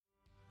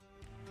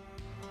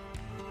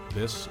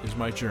This is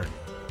my journey.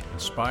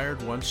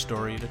 Inspired one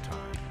story at a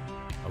time,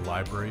 a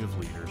library of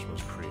leaders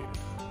was created.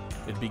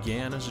 It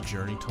began as a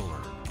journey to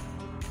learn.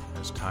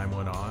 As time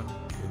went on,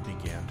 it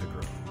began to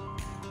grow.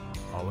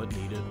 All it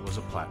needed was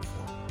a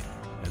platform,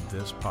 and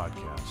this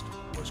podcast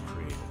was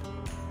created.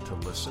 To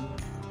listen,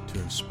 to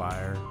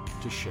inspire,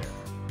 to share.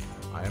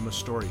 I am a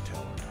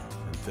storyteller,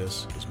 and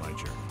this is my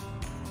journey.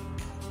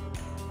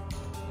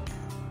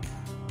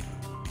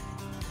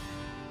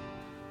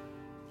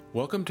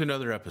 Welcome to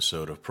another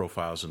episode of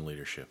Profiles in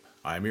Leadership.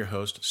 I am your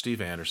host,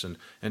 Steve Anderson,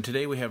 and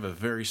today we have a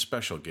very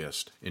special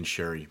guest in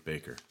Sherry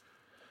Baker.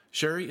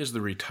 Sherry is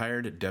the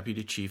retired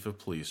Deputy Chief of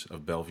Police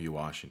of Bellevue,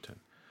 Washington.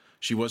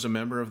 She was a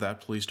member of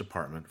that police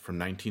department from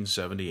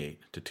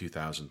 1978 to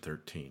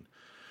 2013.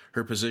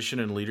 Her position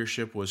in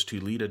leadership was to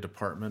lead a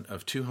department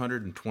of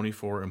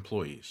 224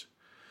 employees.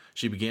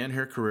 She began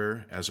her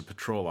career as a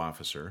patrol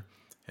officer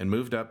and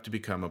moved up to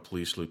become a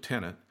police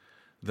lieutenant,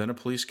 then a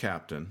police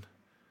captain,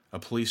 a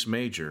police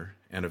major,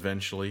 and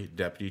eventually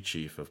Deputy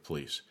Chief of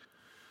Police.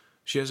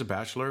 She has a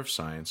Bachelor of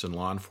Science in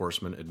Law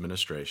Enforcement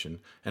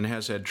Administration and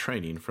has had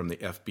training from the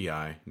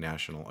FBI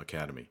National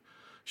Academy.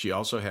 She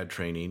also had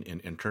training in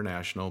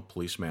International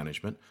Police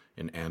Management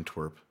in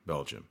Antwerp,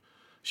 Belgium.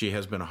 She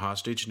has been a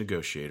hostage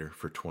negotiator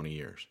for 20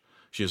 years.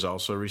 She has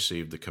also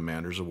received the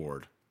Commander's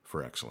Award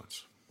for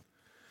Excellence.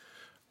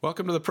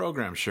 Welcome to the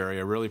program, Sherry.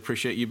 I really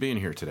appreciate you being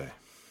here today.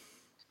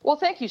 Well,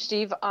 thank you,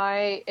 Steve.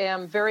 I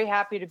am very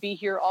happy to be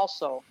here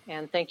also,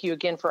 and thank you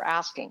again for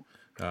asking.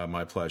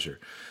 My pleasure.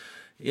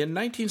 In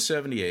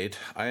 1978,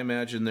 I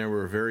imagine there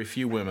were very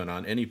few women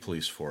on any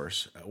police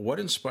force. What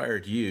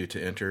inspired you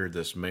to enter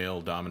this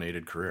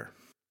male-dominated career?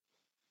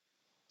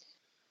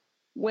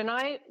 When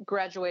I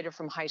graduated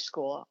from high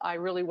school, I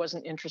really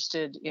wasn't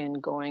interested in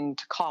going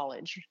to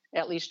college,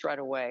 at least right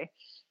away.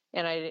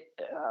 And I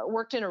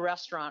worked in a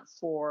restaurant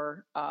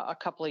for a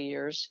couple of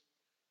years.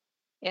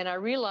 And I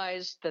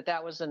realized that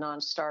that was a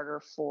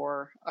non-starter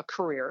for a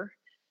career.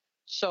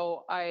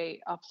 So I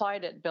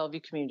applied at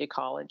Bellevue Community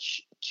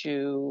College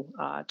to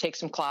take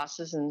some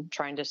classes and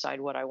try and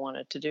decide what I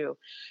wanted to do.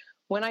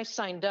 When I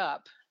signed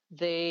up,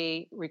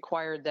 they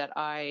required that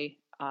I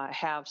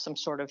have some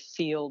sort of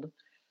field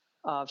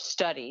of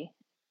study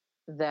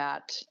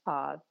that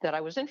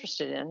I was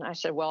interested in. I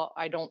said, well,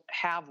 I don't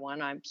have one.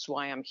 That's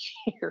why I'm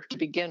here to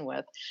begin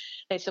with.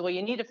 They said, well,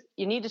 you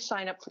need to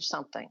sign up for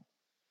something.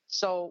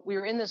 So we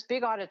were in this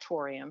big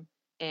auditorium,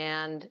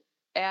 and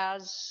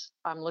as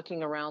I'm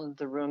looking around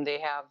the room, they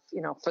have,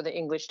 for the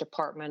English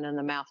department and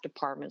the math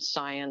department,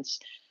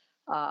 science,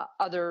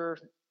 other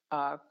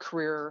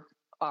career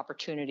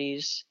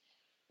opportunities,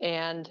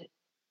 and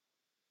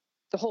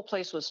the whole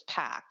place was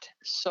packed.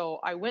 So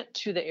I went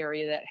to the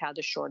area that had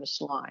the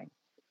shortest line,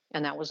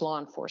 and that was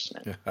law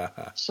enforcement.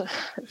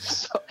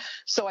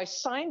 So I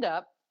signed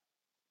up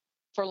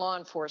for law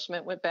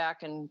enforcement, went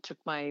back and took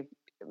my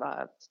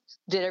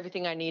did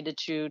everything I needed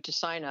to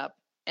sign up.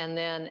 And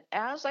then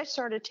as I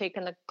started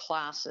taking the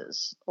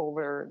classes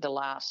over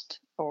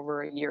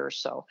a year or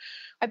so,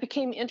 I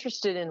became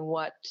interested in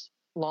what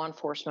law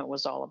enforcement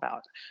was all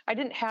about. I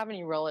didn't have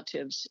any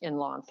relatives in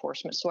law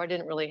enforcement, so I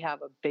didn't really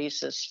have a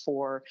basis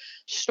for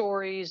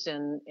stories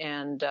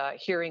and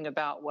hearing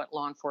about what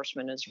law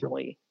enforcement is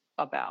really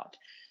about.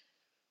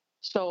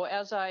 So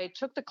as I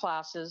took the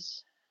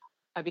classes,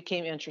 I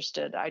became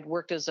interested. I'd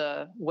worked as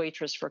a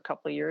waitress for a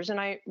couple of years, and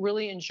I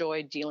really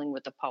enjoyed dealing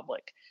with the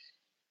public.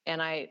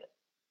 And I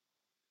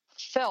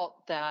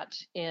felt that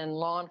in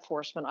law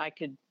enforcement, I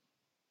could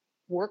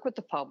work with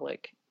the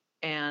public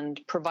and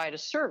provide a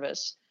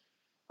service.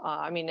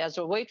 As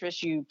a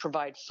waitress, you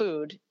provide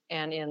food,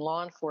 and in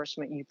law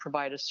enforcement, you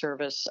provide a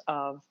service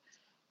of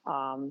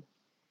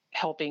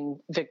helping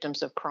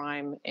victims of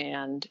crime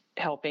and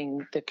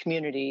helping the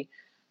community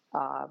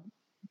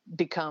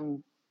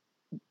become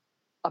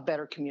a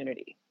better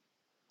community.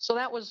 So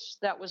that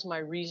was my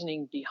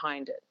reasoning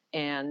behind it.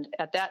 And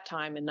at that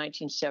time in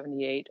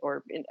 1978,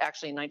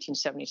 actually in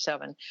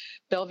 1977,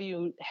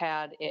 Bellevue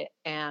had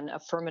an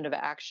affirmative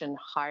action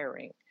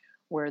hiring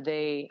where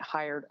they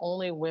hired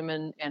only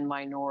women and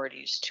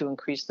minorities to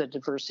increase the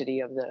diversity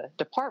of the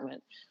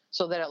department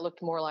so that it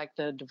looked more like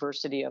the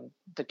diversity of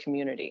the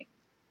community.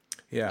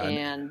 Yeah.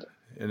 And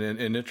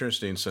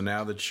interesting. So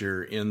now that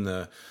you're in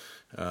the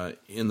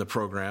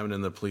program and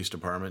in the police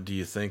department, do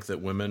you think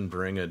that women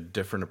bring a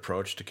different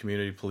approach to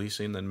community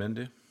policing than men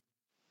do?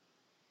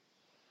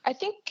 I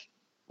think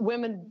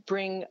women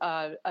bring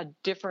a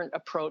different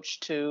approach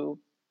to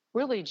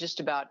really just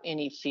about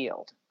any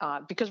field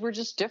because we're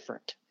just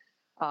different.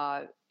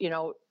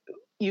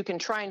 You can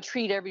try and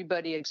treat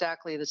everybody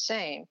exactly the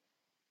same,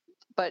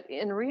 but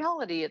in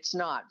reality, it's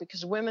not,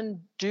 because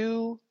women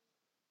do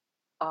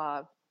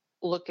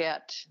look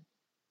at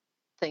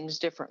things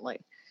differently.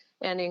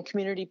 And in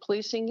community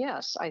policing,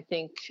 yes, I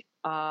think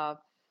the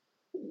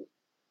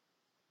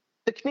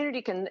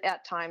community can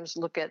at times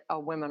look at a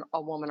woman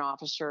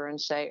officer and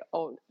say,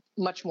 oh,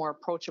 much more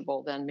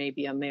approachable than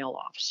maybe a male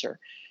officer.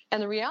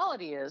 And the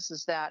reality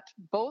is that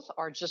both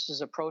are just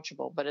as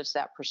approachable, but it's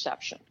that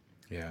perception.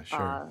 Yeah,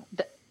 sure.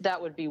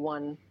 That would be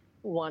one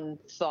one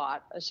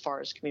thought as far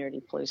as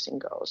community policing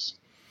goes.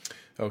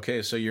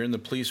 Okay, so you're in the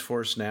police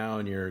force now,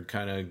 and you're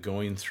kind of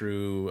going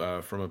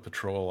through from a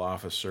patrol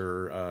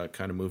officer,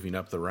 kind of moving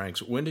up the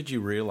ranks. When did you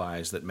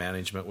realize that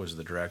management was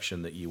the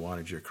direction that you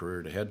wanted your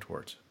career to head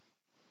towards?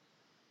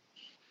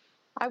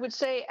 I would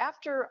say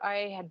after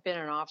I had been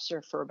an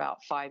officer for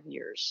about 5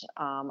 years.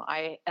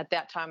 At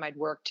that time I'd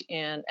worked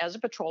as a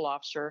patrol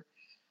officer.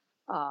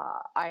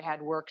 I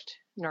had worked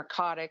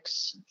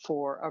narcotics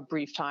for a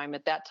brief time.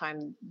 At that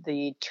time,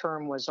 the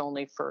term was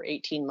only for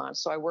 18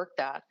 months, so I worked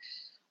that.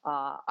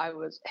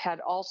 Had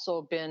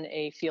also been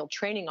a field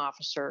training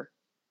officer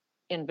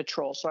in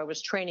patrol, so I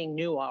was training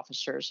new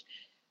officers,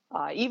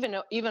 even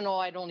though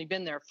I'd only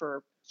been there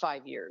for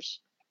 5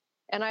 years.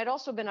 And I'd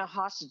also been a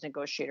hostage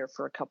negotiator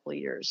for a couple of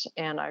years,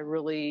 and I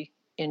really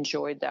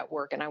enjoyed that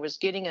work. And I was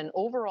getting an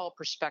overall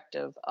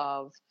perspective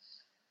of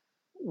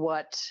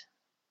what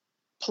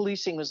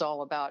policing was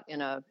all about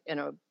in a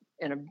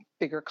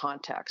bigger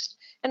context.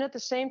 And at the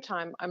same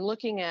time, I'm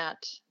looking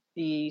at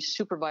the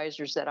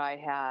supervisors that I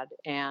had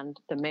and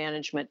the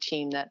management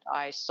team that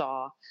I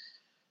saw,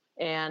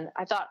 and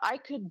I thought I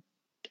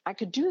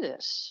could do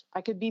this.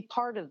 I could be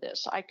part of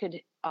this.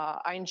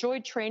 I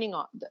enjoyed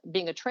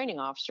being a training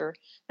officer.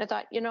 And I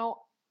thought,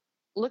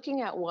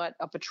 looking at what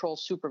a patrol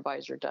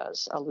supervisor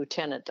does, a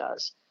lieutenant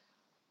does,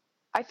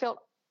 I felt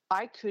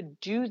I could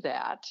do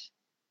that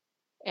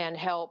and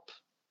help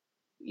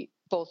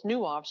both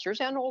new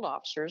officers and old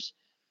officers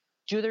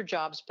do their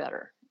jobs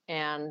better.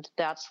 And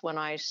that's when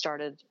I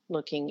started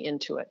looking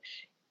into it.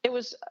 It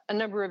was a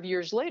number of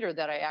years later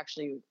that I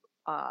actually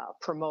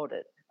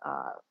promoted.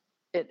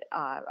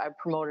 I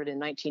promoted in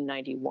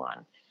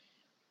 1991.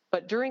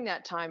 But during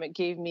that time, it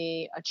gave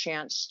me a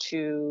chance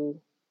to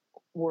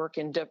work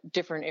in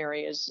different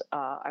areas.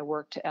 I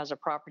worked as a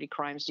property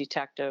crimes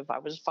detective. I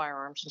was a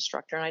firearms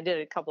instructor, and I did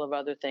a couple of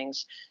other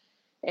things.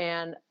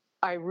 And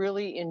I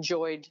really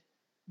enjoyed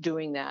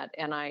doing that.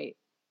 And I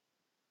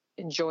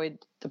enjoyed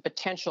the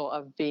potential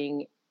of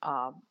being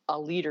a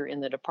leader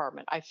in the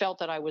department. I felt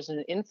that I was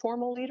an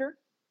informal leader,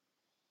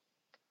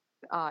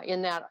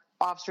 in that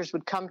officers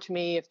would come to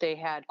me if they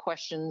had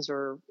questions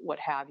or what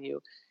have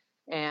you.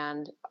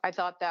 And I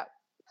thought that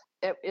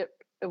it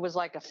was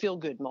like a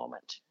feel-good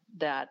moment,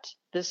 that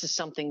this is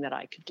something that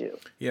I could do.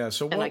 Yeah,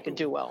 I could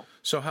do well.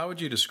 So how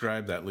would you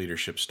describe that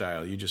leadership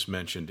style? You just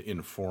mentioned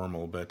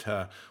informal, but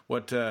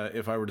what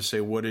if I were to say,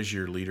 what is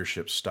your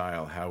leadership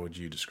style? How would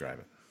you describe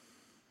it?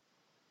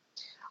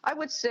 I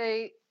would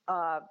say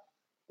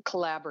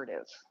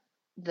collaborative.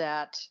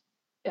 That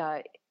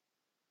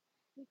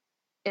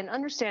in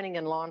understanding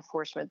in law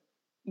enforcement,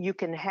 you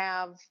can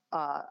have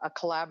a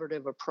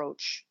collaborative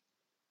approach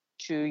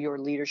to your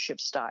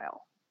leadership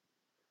style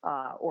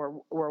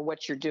or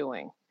what you're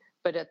doing.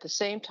 But at the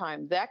same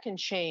time, that can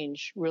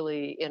change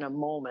really in a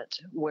moment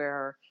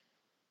where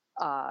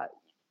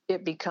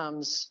it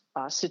becomes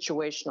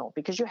situational,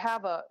 because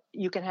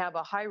you can have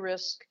a high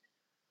risk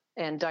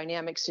and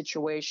dynamic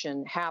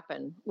situation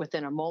happen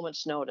within a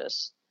moment's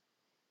notice.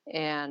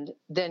 And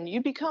then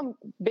you become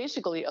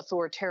basically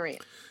authoritarian.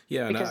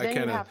 Yeah, and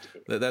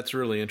that's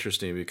really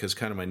interesting, because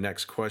kind of my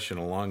next question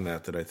along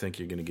that I think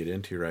you're going to get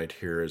into right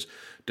here is,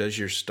 does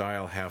your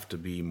style have to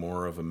be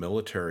more of a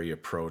military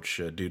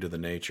approach due to the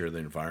nature of the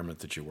environment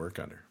that you work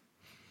under?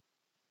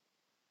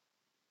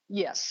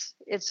 Yes,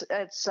 it's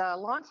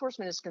law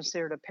enforcement is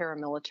considered a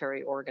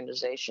paramilitary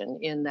organization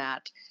in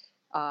that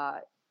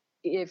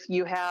if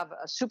you have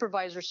a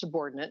supervisor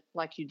subordinate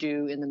like you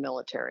do in the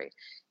military,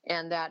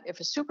 and that if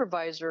a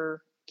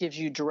supervisor gives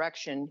you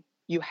direction,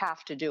 you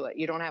have to do it.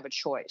 You don't have a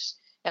choice,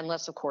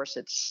 unless, of course,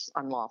 it's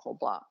unlawful,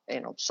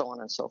 so on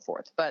and so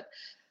forth. But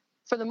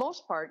for the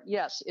most part,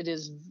 yes, it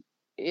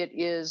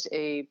is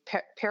a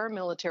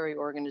paramilitary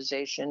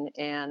organization,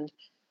 and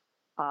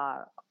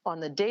on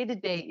the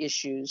day-to-day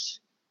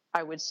issues,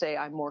 I would say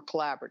I'm more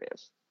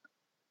collaborative.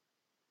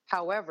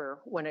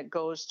 However, when it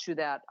goes to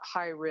that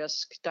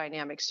high-risk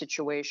dynamic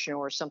situation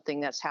or something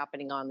that's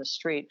happening on the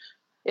street,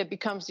 it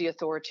becomes the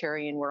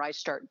authoritarian, where I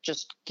start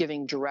just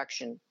giving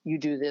direction. You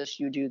do this,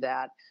 you do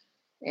that,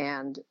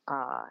 and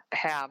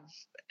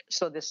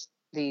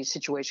the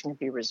situation can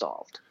be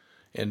resolved.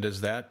 And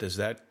does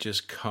that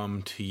just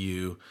come to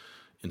you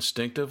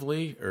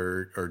instinctively,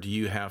 or do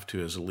you have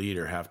to, as a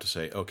leader, have to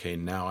say, okay,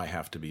 now I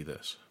have to be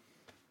this?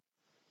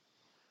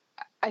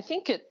 I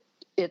think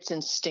it's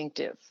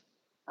instinctive.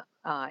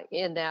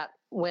 In that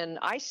when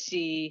I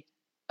see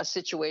a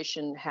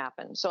situation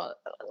happen, so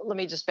let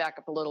me just back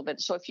up a little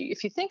bit. So if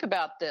you think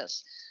about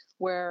this,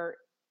 where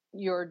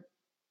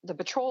the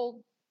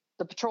patrol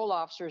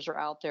officers are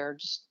out there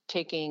just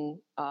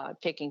taking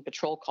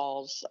patrol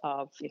calls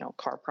of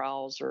car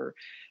prowls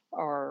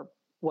or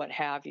what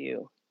have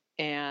you,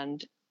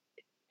 and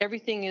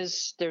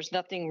there's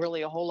nothing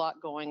really a whole lot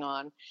going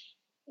on,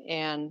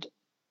 and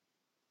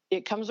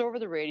it comes over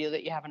the radio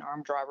that you have an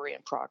armed robbery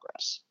in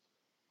progress.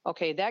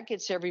 Okay, that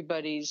gets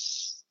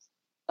everybody's,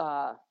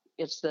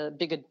 it's the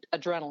big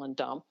adrenaline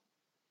dump,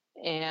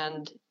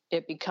 and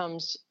it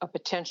becomes a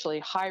potentially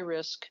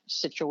high-risk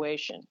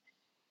situation.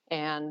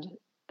 And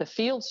the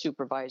field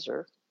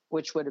supervisor,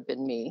 which would have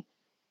been me,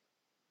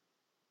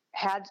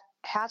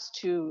 has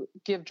to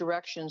give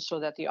directions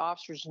so that the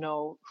officers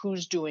know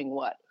who's doing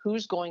what,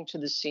 who's going to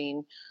the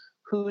scene,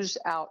 who's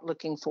out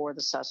looking for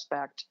the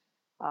suspect,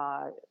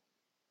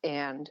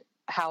 and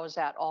how is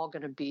that all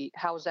going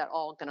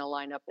to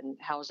line up, and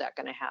how is that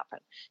going to happen?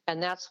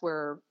 And that's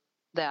where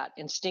that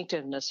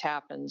instinctiveness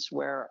happens,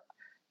 where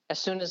as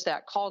soon as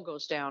that call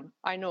goes down,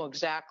 I know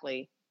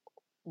exactly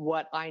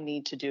what I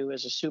need to do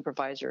as a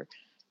supervisor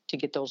to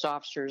get those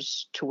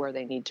officers to where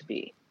they need to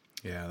be.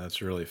 Yeah,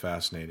 that's really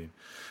fascinating.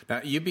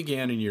 Now, you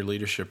began in your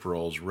leadership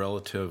roles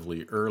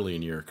relatively early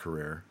in your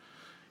career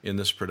in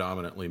this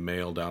predominantly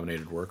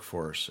male-dominated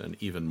workforce, and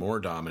even more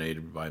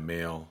dominated by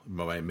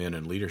men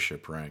in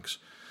leadership ranks.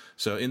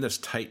 So in this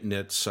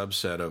tight-knit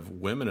subset of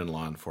women in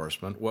law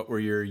enforcement, what were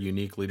your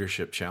unique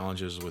leadership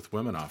challenges with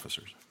women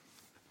officers?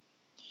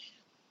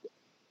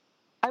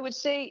 I would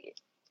say,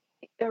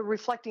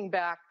 reflecting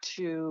back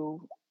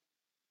to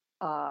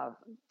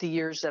the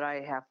years that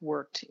I have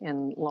worked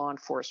in law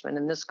enforcement,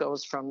 and this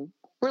goes from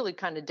really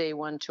kind of day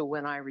one to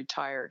when I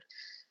retired,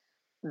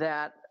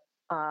 that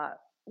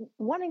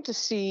wanting to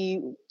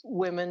see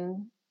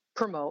women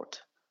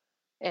promote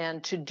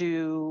and to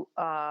do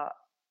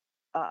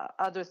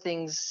other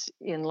things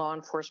in law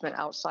enforcement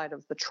outside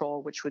of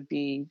patrol, which would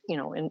be,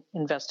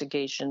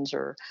 investigations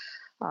or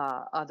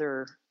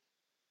other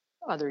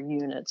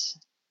units.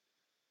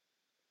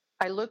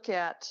 I look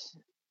at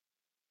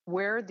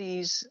where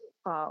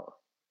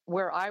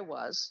I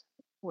was,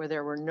 where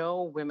there were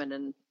no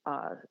women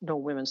no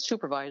women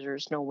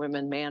supervisors, no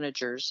women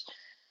managers,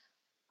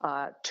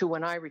 to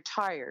when I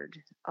retired.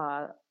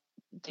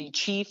 The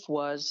chief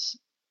was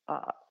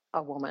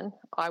a woman.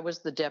 I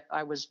was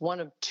one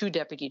of two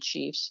deputy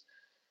chiefs.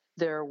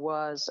 There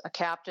was a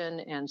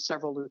captain and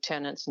several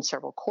lieutenants and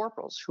several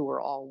corporals who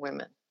were all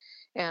women.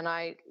 And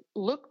I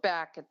look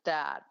back at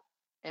that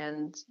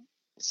and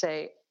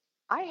say,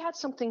 I had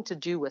something to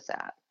do with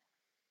that,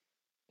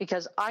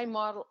 because I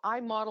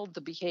modeled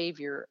the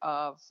behavior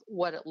of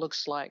what it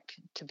looks like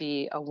to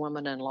be a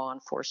woman in law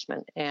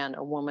enforcement, and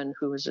a woman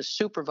who is a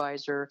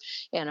supervisor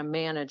and a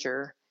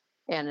manager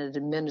and an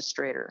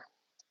administrator.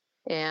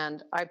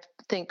 And I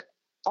think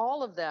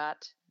all of that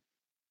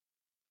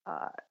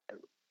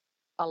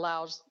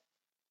allows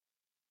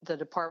the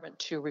department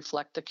to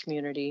reflect the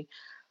community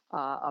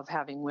of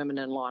having women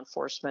in law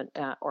enforcement,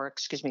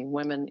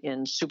 women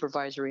in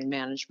supervisory and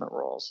management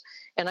roles.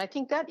 And I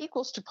think that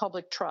equals to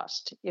public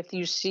trust. If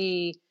you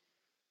see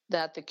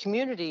that the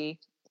community,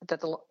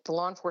 that the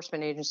law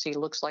enforcement agency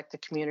looks like the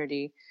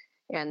community,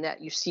 and that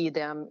you see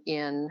them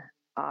in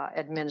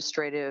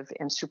administrative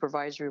and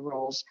supervisory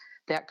roles,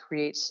 that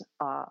creates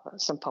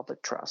some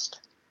public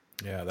trust.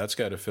 Yeah, that's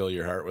got to fill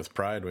your heart with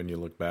pride when you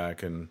look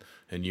back and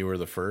you were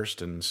the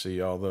first, and see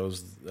all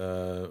those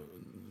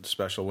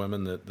special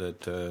women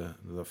that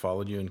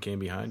followed you and came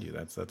behind you.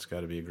 That's got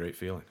to be a great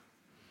feeling.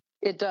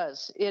 It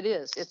does. It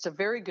is. It's a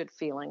very good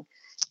feeling,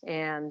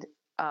 and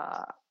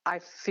I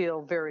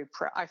feel very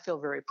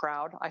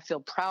proud. I feel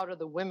proud of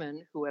the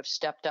women who have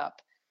stepped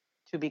up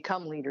to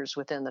become leaders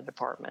within the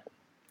department.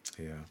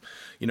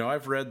 Yeah.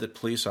 I've read that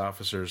police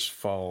officers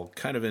fall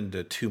kind of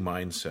into two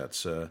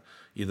mindsets,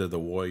 either the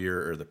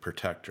warrior or the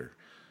protector.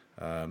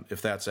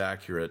 If that's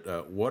accurate,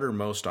 what are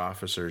most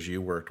officers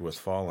you worked with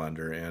fall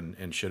under,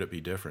 and should it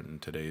be different in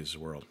today's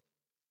world?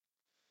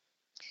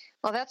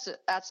 Well, that's an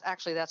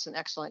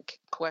excellent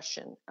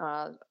question.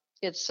 I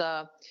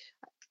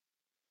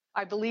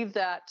believe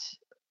that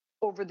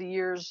over the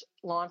years,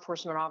 law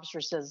enforcement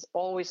officers has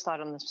always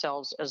thought of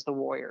themselves as the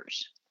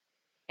warriors.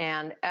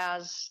 And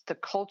as the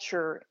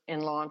culture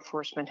in law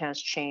enforcement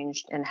has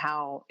changed and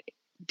how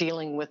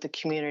dealing with the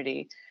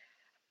community,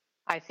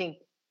 I think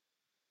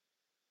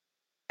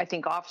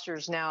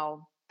officers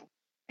now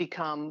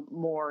become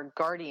more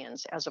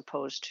guardians as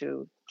opposed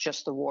to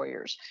just the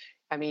warriors.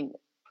 I mean,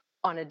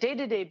 on a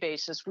day-to-day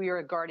basis, we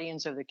are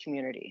guardians of the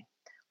community,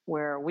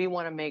 where we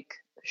want to make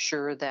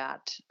sure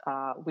that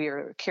we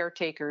are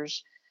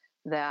caretakers,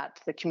 that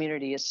the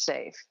community is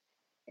safe.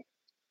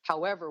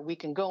 However, we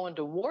can go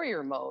into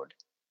warrior mode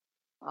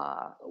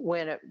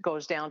when it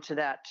goes down to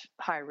that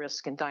high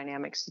risk and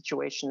dynamic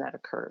situation that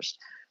occurs.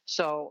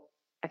 So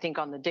I think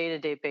on the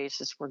day-to-day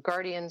basis, we're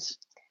guardians,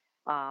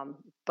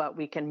 but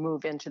we can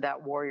move into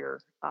that warrior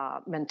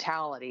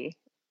mentality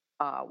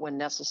when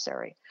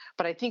necessary.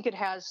 But I think it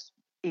has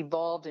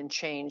evolved and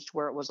changed,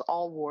 where it was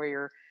all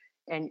warrior,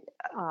 and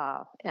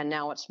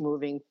now it's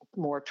moving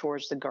more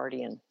towards the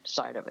guardian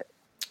side of it.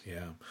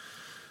 Yeah.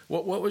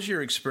 What was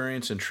your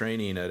experience and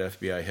training at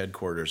FBI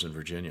headquarters in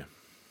Virginia?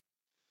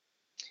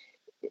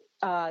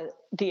 The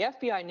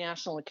FBI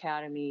National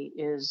Academy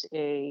is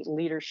a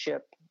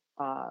leadership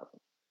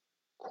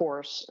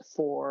course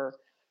for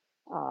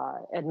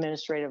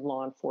administrative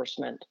law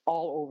enforcement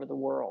all over the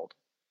world.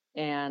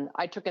 And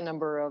I took a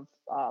number of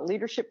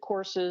leadership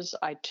courses.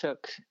 I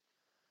took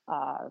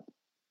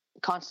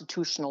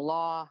constitutional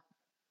law.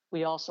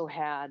 We also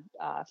had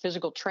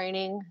physical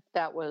training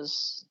that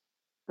was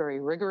very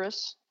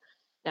rigorous.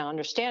 Now,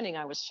 understanding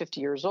I was 50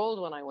 years old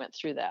when I went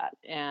through that,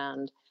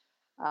 and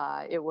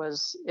it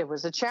was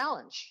a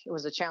challenge. It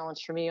was a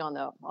challenge for me on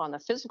the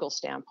physical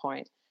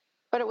standpoint,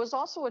 but it was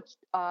also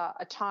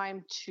a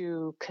time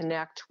to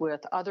connect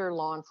with other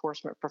law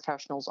enforcement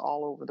professionals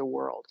all over the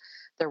world.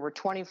 There were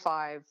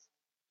 25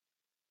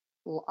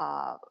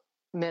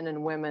 men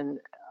and women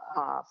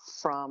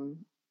from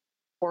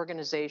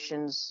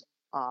organizations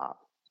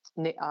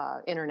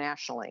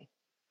internationally,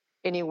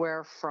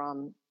 anywhere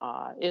from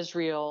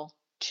Israel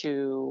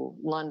to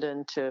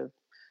London to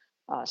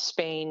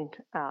Spain,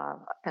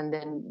 and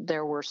then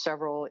there were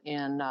several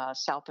in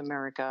South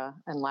America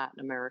and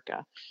Latin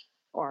America,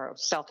 or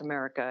South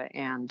America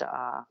and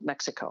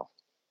Mexico.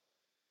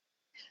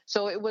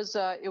 So it was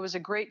a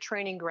great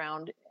training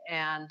ground,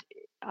 and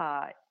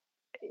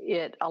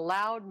it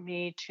allowed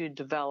me to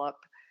develop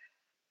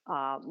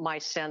my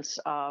sense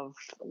of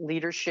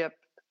leadership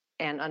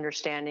and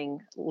understanding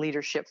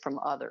leadership from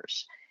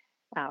others.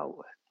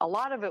 A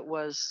lot of it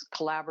was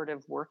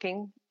collaborative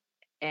working,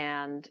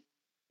 and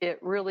it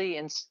really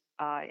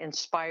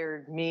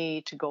inspired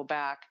me to go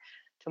back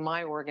to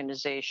my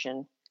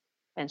organization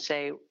and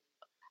say,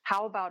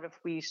 how about if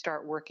we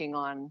start working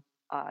on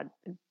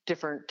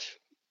different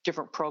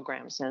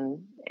programs?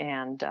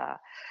 And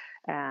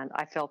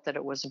I felt that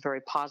it was a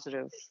very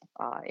positive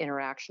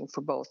interaction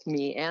for both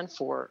me and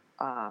for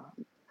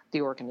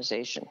the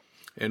organization.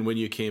 And when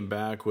you came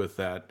back with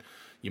that,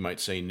 you might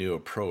say, new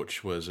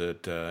approach, was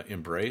it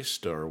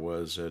embraced, or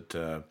was it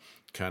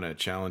kind of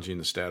challenging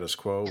the status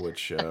quo,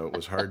 which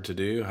was hard to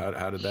do?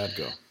 How did that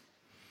go?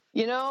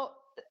 You know,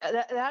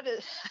 that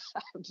is,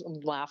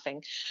 I'm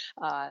laughing.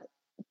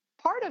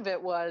 Part of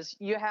it was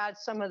you had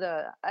some of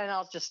the, and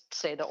I'll just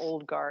say the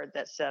old guard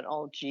that said,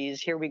 oh,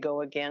 geez, here we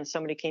go again.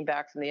 Somebody came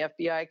back from the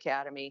FBI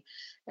Academy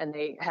and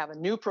they have a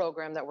new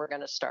program that we're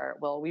going to start.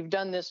 Well, we've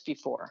done this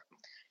before.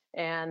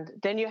 And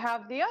then you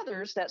have the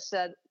others that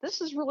said,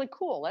 this is really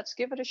cool. Let's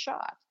give it a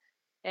shot.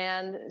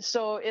 And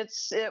so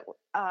it's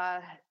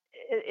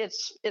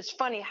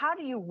funny. How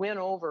do you win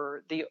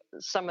over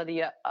some of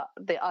the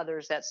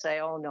others that say,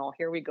 oh, no,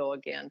 here we go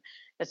again.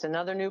 It's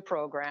another new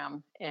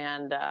program.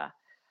 And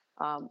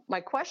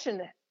my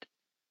question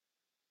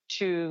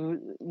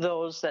to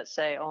those that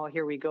say, oh,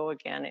 here we go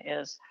again,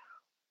 is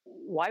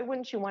why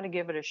wouldn't you want to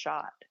give it a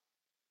shot?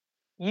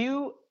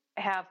 You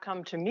have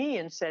come to me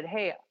and said,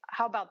 hey,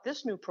 how about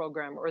this new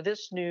program or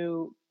this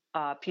new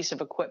piece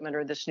of equipment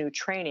or this new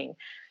training?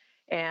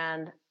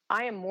 And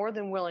I am more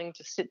than willing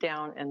to sit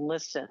down and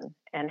listen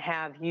and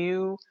have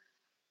you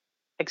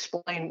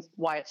explain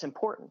why it's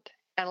important.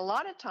 And a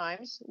lot of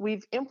times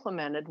we've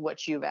implemented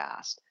what you've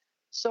asked.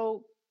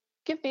 So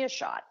give me a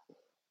shot.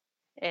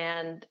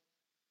 And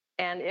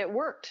it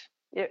worked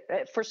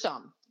for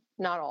some,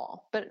 not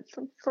all, but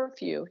for a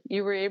few.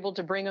 You were able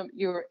to bring them.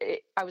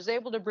 I was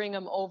able to bring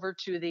them over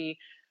to the,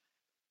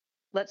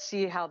 let's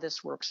see how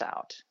this works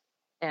out,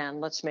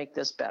 and let's make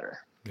this better.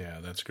 Yeah,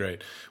 that's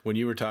great. When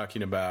you were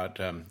talking about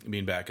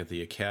being back at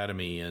the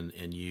academy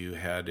and you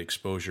had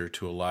exposure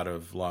to a lot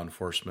of law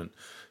enforcement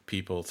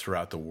people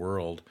throughout the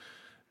world,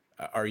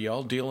 are you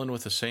all dealing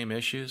with the same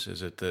issues?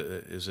 Is it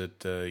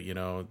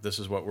this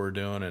is what we're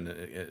doing and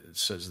it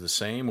says the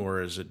same,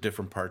 or is it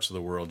different parts of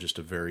the world, just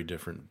a very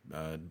different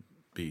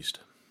beast?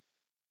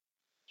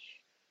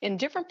 In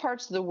different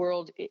parts of the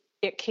world,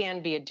 it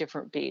can be a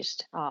different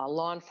beast.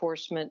 Law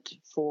enforcement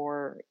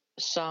for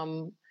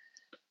some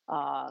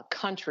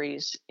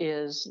countries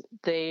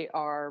they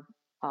are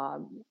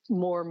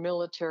more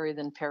military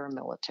than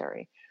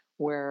paramilitary,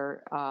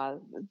 where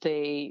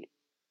they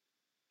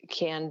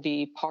can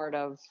be part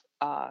of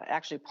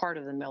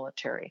the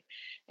military,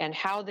 and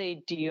how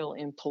they deal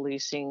in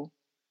policing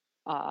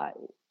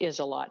is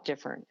a lot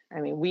different.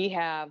 I mean, we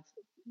have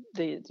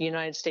the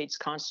United States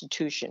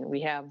Constitution.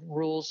 We have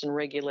rules and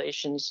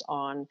regulations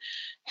on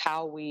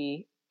how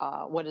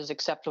what is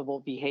acceptable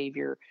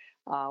behavior,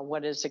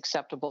 what is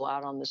acceptable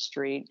out on the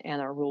street,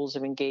 and our rules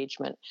of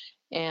engagement.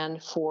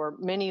 And for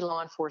many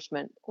law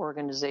enforcement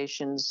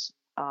organizations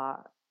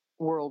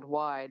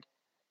worldwide,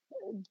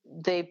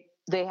 they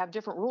have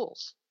different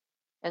rules.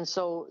 And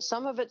so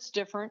some of it's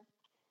different,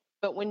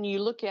 but when you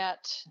look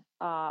at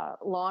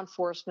law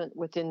enforcement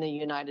within the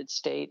United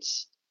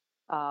States,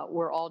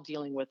 we're all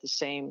dealing with the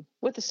same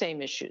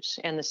issues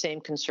and the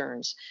same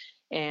concerns.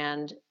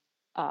 And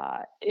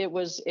it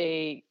was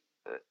a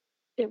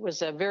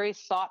very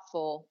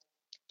thoughtful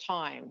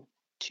time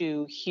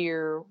to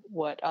hear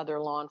what other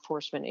law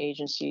enforcement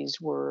agencies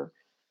were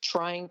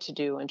trying to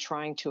do and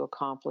trying to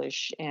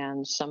accomplish,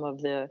 and some of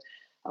the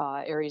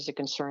areas of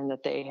concern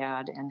that they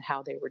had and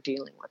how they were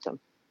dealing with them.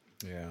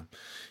 Yeah.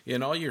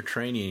 In all your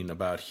training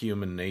about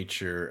human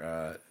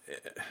nature,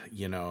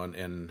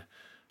 and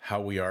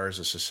how we are as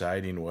a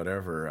society and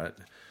whatever,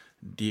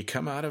 do you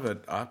come out of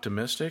it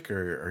optimistic,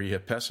 or are you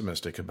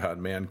pessimistic about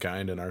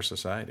mankind and our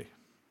society?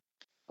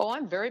 Oh,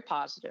 I'm very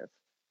positive.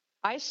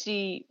 I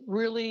see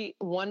really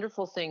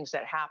wonderful things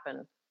that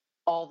happen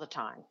all the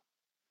time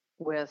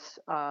with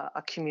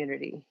a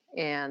community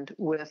and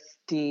with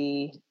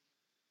the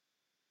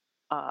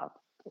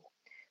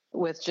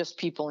with just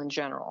people in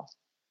general.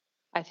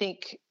 I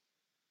think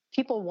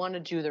people want to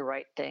do the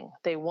right thing.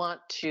 They want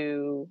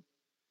to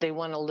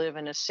live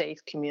in a safe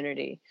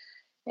community.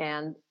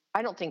 And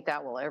I don't think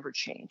that will ever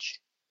change.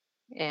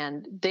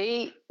 And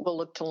they will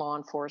look to law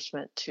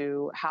enforcement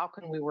to how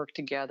can we work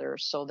together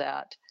so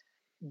that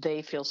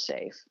they feel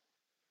safe.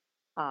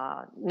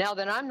 Now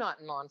that I'm not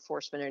in law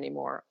enforcement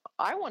anymore,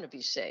 I want to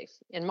be safe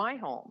in my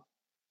home,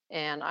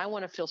 and I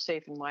want to feel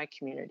safe in my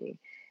community.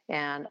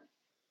 And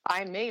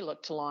I may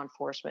look to law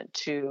enforcement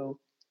to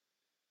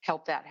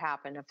help that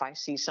happen if I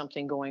see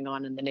something going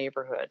on in the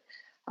neighborhood,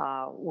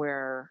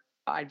 where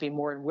I'd be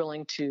more than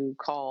willing to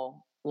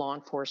call law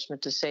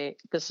enforcement to say,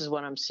 this is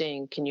what I'm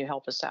seeing, can you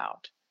help us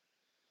out?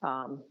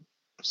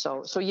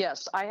 So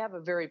yes, I have a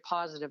very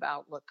positive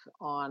outlook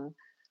on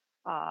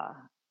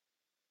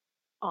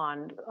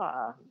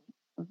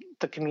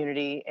the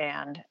community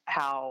and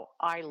how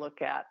I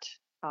look at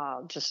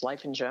just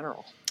life in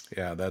general.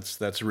 Yeah,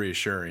 that's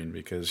reassuring,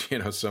 because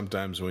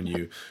sometimes when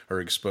you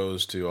are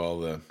exposed to all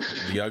the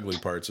ugly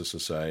parts of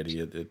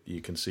society,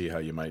 you can see how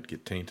you might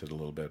get tainted a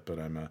little bit. But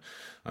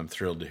I'm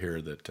thrilled to hear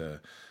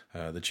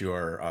that you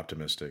are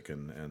optimistic,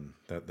 and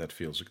that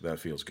feels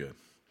good.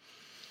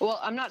 Well,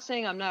 I'm not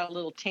saying I'm not a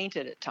little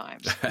tainted at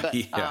times, but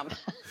yeah.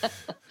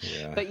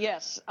 But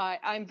yes,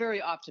 I'm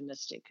very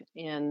optimistic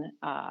in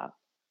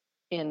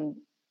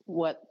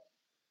what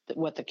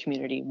the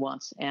community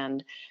wants,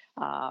 and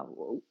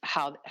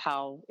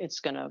how it's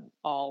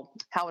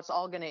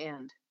all going to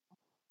end.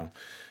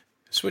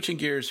 Switching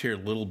gears here a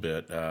little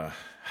bit,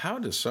 how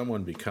does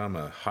someone become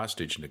a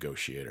hostage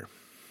negotiator?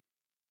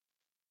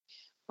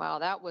 Wow,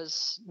 that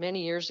was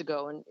many years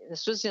ago, and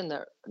this was in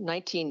the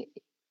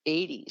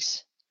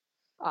 1980s.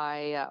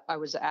 I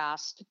was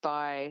asked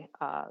by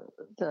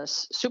the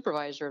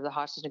supervisor of the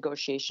hostage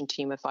negotiation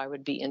team if I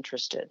would be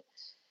interested.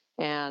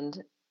 And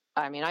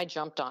I mean, I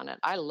jumped on it.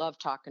 I love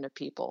talking to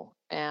people.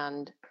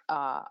 And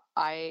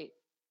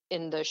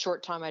in the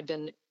short time I'd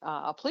been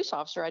a police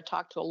officer, I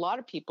talked to a lot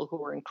of people who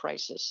were in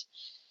crisis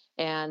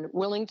and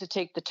willing to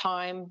take the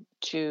time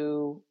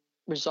to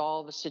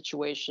resolve a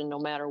situation, no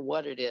matter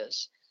what it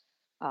is.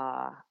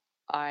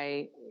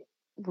 I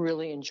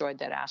really enjoyed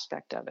that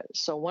aspect of it.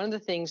 So one of the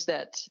things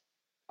that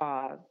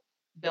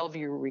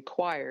Bellevue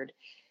required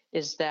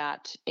is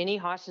that any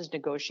hostage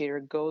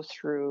negotiator go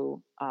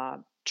through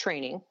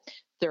training.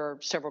 There are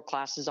several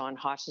classes on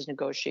hostage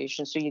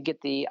negotiation, so you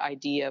get the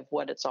idea of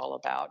what it's all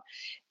about.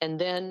 And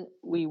then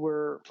we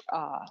went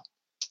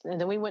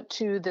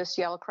to the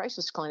Seattle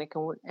Crisis Clinic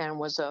and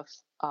was a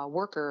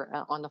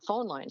worker on the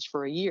phone lines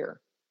for a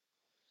year.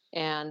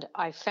 And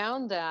I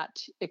found that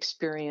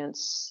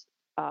experience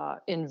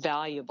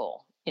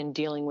invaluable in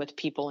dealing with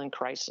people in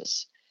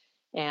crisis,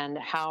 and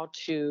how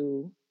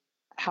to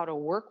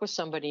work with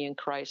somebody in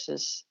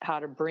crisis, how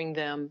to bring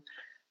them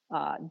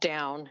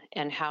down,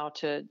 and how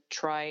to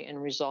try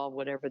and resolve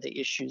whatever the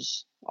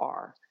issues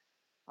are.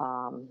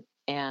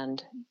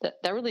 And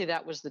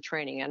that was the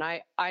training. And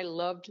I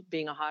loved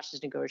being a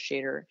hostage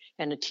negotiator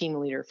and a team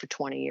leader for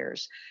 20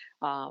 years.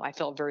 I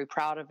felt very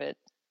proud of it.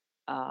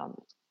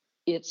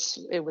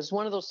 It was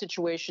one of those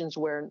situations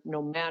where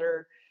no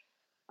matter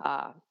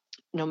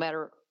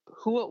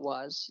who it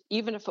was,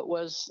 even if it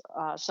was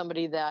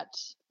somebody that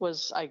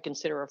was, I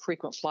consider, a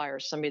frequent flyer,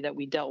 somebody that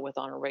we dealt with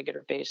on a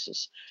regular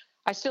basis,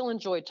 I still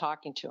enjoyed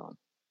talking to him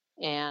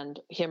and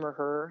him or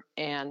her,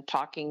 and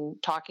talking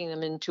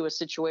them into a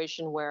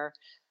situation where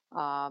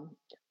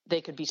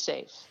they could be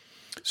safe,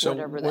 so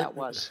whatever that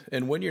was.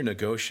 And when you're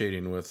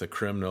negotiating with a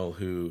criminal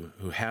who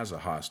has a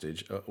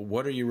hostage,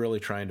 what are you really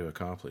trying to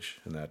accomplish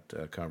in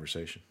that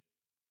conversation?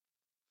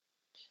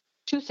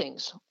 Two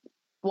things.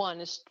 One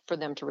is for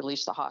them to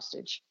release the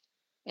hostage,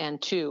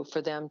 and two,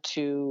 for them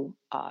to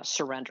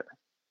surrender.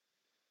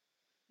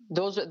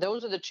 Those are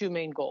the two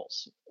main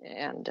goals.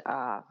 And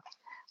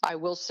I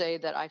will say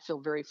that I feel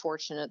very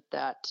fortunate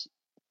that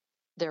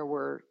there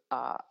were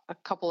a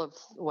couple of,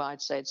 well,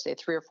 I'd say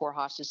 3 or 4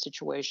 hostage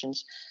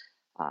situations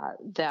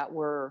that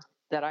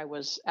I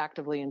was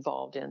actively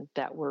involved in,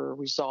 that were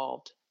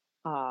resolved,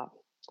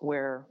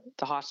 where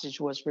the hostage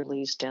was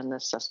released and the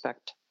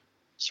suspect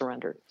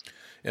surrendered.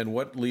 And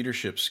what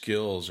leadership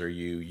skills are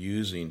you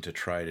using to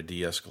try to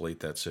de-escalate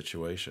that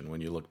situation?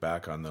 When you look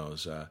back on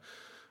those,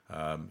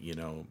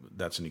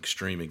 that's an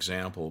extreme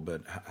example,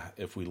 but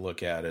if we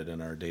look at it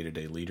in our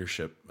day-to-day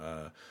leadership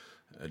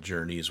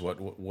journeys,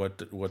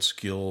 what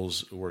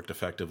skills worked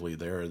effectively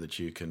there that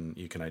you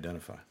can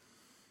identify?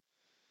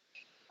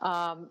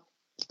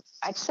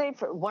 I'd say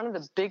for one of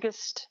the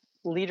biggest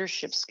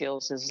leadership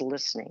skills is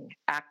listening,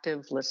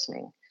 active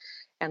listening,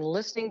 and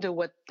listening to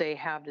what they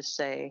have to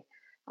say.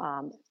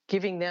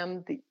 Giving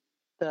them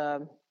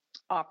the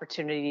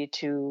opportunity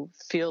to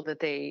feel that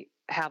they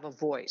have a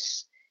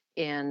voice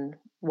in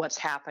what's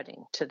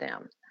happening to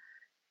them.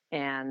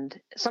 And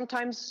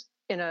sometimes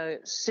in a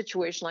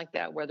situation like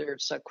that, whether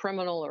it's a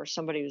criminal or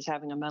somebody who's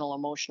having a mental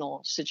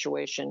emotional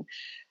situation,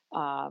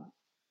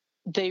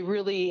 they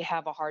really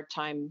have a hard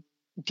time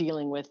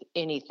dealing with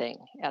anything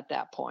at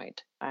that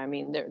point. I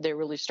mean, they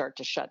really start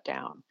to shut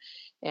down,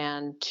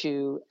 and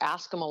to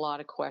ask them a lot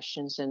of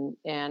questions, and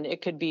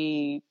it could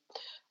be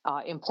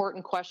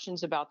important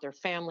questions about their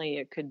family.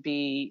 It could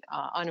be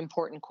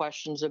unimportant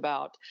questions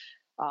about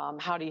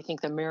how do you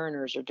think the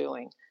Mariners are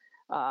doing?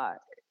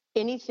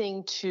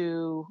 Anything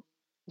to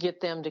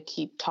get them to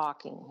keep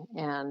talking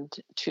and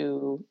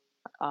to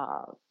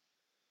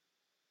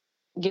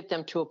get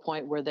them to a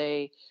point where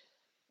they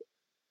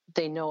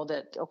know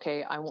that,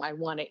 okay, I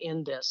want to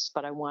end this,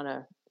 but I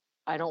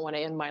don't want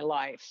to end my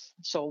life.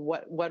 So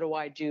what do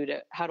I do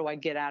how do I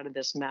get out of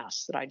this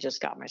mess that I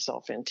just got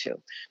myself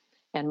into?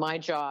 And my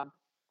job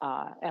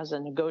as a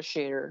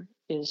negotiator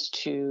is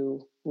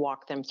to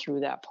walk them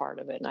through that part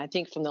of it. And I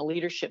think from the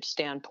leadership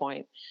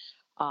standpoint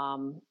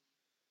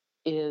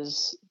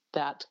is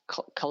that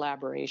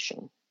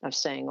collaboration of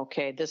saying,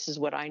 okay, this is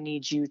what I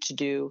need you to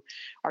do.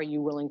 Are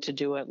you willing to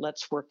do it?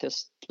 Let's work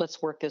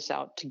this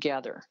out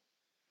together.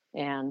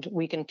 And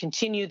we can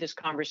continue this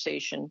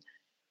conversation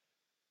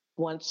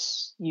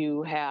once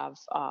you have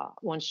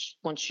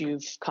once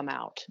you've come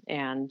out,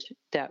 and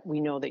that we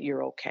know that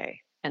you're okay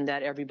and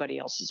that everybody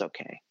else is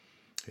okay.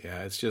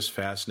 Yeah, it's just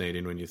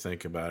fascinating when you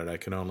think about it. I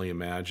can only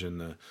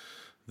imagine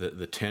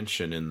the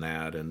tension in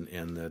that,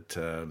 and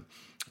that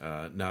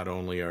not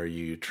only are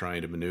you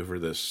trying to maneuver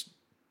this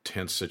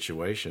tense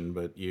situation,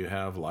 but you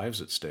have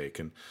lives at stake.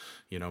 And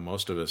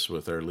most of us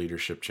with our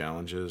leadership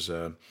challenges,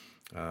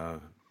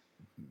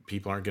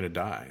 people aren't going to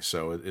die.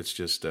 So it's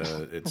just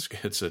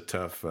it's a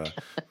tough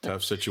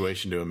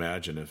situation to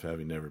imagine if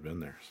having never been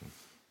there. So.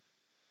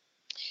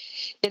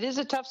 It is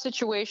a tough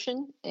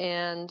situation,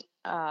 and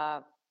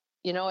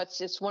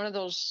it's one of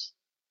those.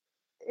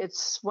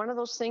 It's one of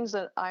those things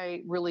that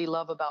I really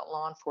love about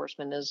law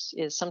enforcement is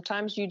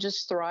sometimes you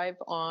just thrive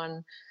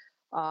on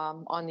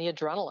the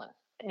adrenaline,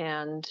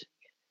 and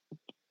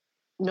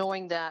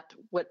knowing that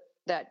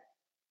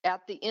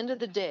at the end of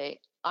the day,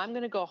 I'm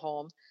going to go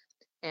home,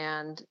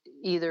 and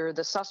either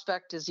the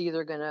suspect is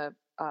either going to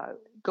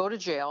go to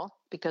jail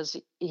because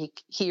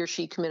he or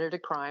she committed a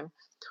crime,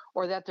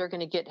 or that they're going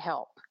to get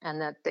help, and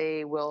that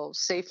they will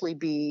safely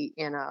be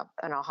in a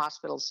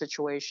hospital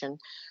situation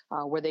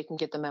where they can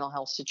get the mental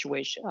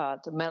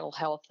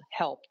health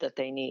help that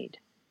they need.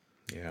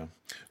 Yeah.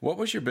 What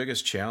was your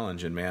biggest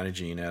challenge in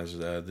managing as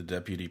the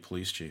deputy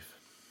police chief?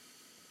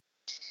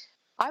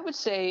 I would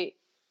say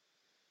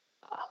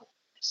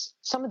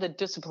some of the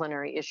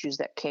disciplinary issues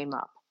that came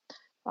up.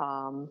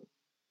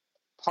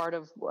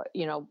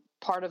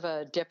 Part of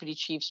a deputy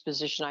chief's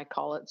position, I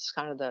call it, it's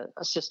kind of the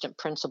assistant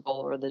principal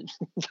or the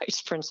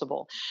vice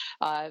principal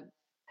of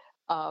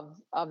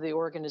the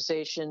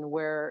organization,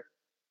 where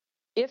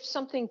if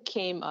something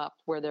came up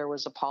where there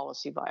was a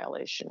policy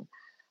violation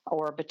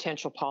or a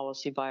potential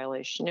policy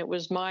violation, it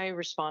was my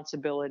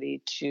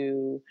responsibility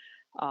to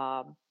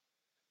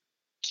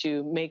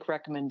make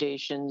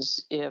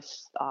recommendations if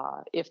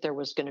there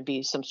was going to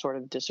be some sort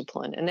of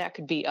discipline, and that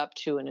could be up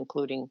to and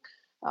including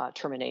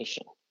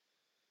termination.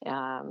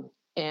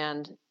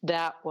 And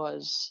that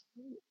was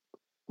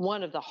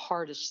one of the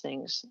hardest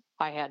things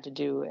I had to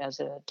do as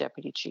a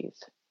deputy chief.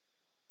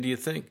 Do you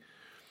think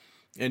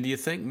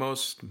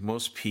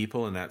most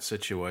people in that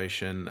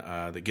situation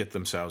that get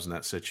themselves in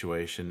that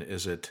situation,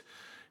 is it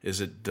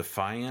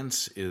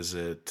defiance? Is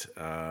it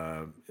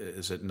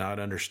not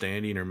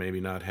understanding, or maybe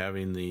not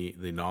having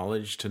the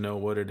knowledge to know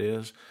what it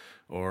is,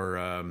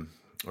 or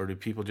do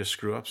people just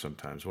screw up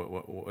sometimes?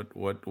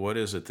 What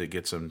is it that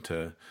gets them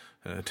to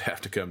have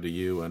to come to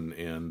you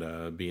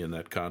and be in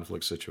that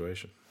conflict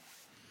situation?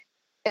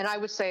 And I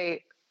would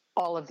say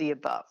all of the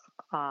above.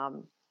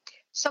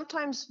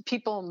 Sometimes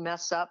people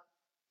mess up.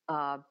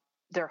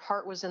 Their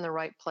heart was in the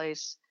right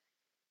place,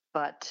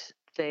 but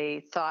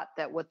they thought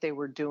that what they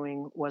were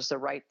doing was the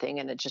right thing,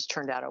 and it just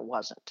turned out it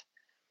wasn't.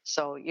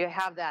 So you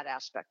have that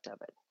aspect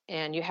of it,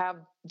 and you have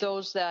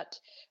those that,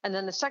 and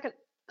then the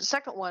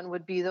second one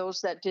would be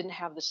those that didn't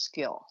have the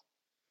skill.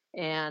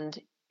 And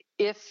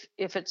if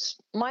it's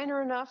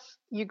minor enough,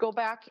 you go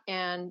back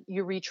and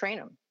you retrain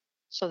them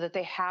so that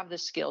they have the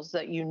skills,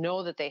 that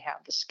that they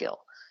have the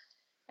skill.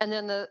 And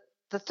then the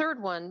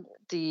third one,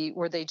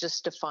 where they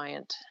just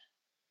defiant,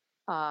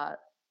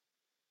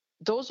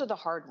 those are the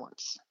hard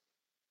ones,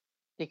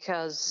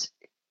 because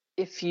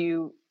if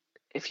you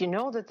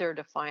know that they're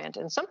defiant,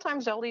 and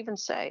sometimes they'll even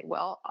say,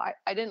 well,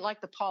 I didn't like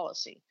the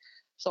policy,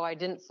 so I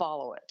didn't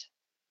follow it.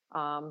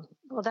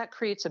 Well, that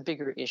creates a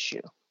bigger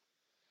issue.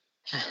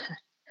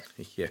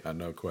 Yeah,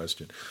 no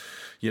question.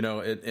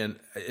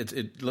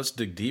 Let's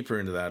dig deeper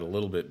into that a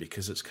little bit,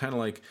 because it's kind of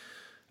like,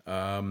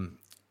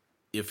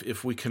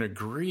 if we can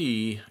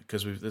agree,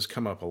 because this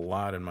come up a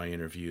lot in my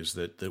interviews,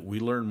 that we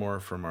learn more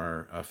from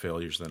our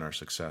failures than our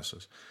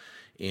successes.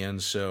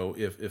 And so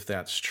if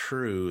that's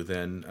true,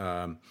 then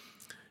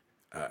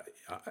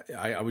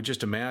I would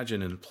just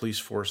imagine in police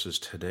forces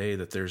today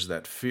that there's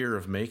that fear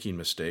of making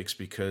mistakes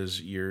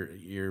because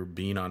you're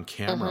being on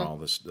camera all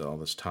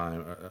this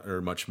time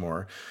or much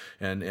more,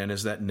 and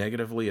is that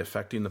negatively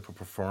affecting the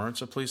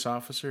performance of police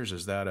officers?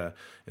 Is that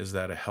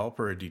a help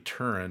or a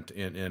deterrent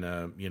in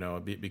a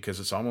because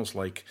it's almost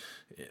like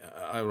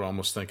I would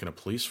almost think in a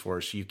police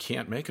force you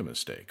can't make a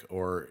mistake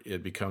or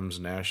it becomes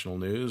national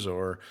news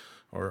or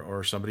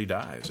somebody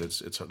dies.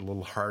 It's a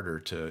little harder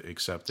to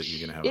accept that you're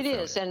going to have. It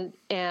is,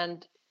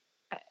 and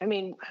I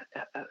mean,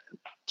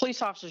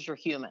 police officers are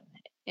human,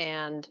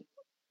 and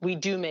we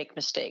do make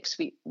mistakes.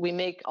 We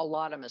make a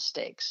lot of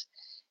mistakes,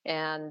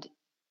 and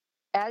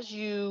as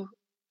you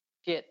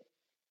get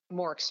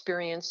more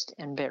experienced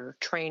and better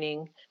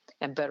training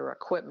and better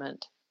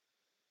equipment,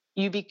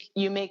 you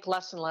make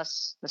less and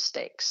less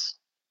mistakes.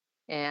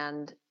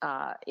 And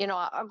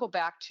I'll go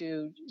back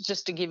to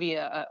just to give you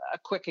a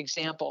quick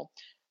example.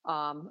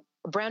 A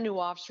brand new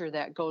officer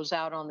that goes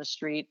out on the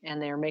street and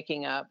they're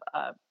making a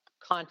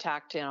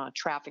contact in a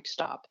traffic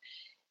stop,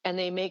 and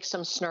they make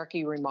some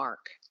snarky remark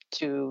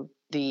to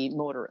the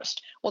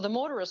motorist. Well, the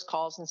motorist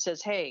calls and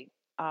says, "Hey,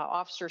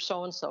 Officer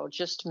so-and-so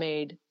just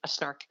made a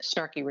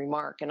snarky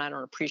remark, and I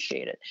don't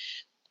appreciate it."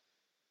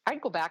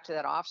 I'd go back to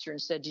that officer and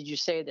said, "Did you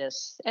say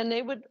this?" And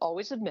they would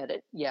always admit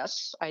it.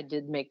 "Yes, I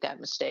did make that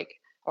mistake,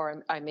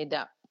 or I made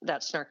that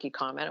snarky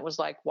comment." It was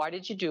like, "Why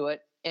did you do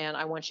it?" And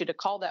I want you to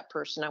call that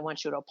person. I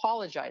want you to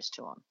apologize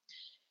to him.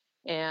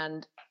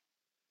 And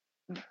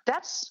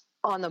that's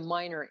on the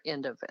minor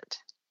end of it.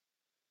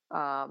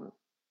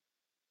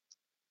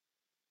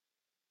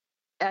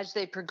 As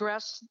they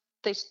progress,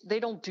 they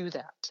don't do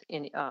that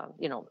in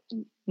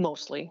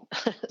mostly.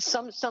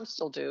 some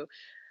still do.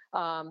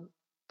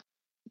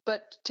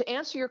 But to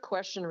answer your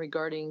question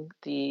regarding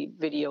the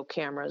video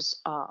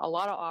cameras, a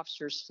lot of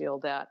officers feel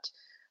that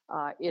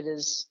it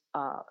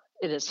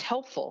is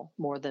helpful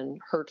more than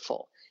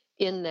hurtful,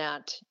 in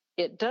that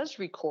it does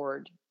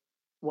record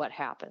what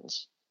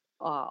happens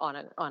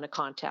on a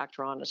contact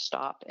or on a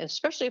stop, and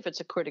especially if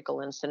it's a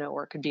critical incident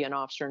or it could be an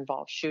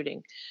officer-involved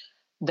shooting.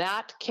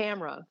 That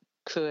camera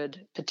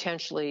could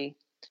potentially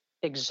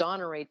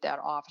exonerate that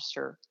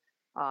officer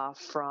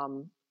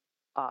from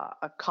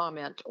a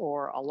comment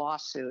or a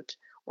lawsuit,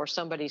 or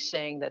somebody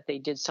saying that they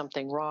did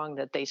something wrong,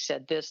 that they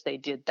said this, they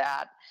did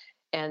that,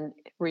 and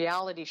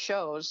reality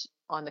shows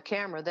on the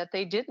camera that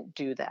they didn't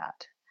do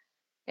that.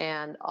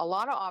 And a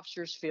lot of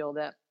officers feel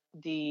that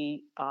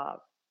the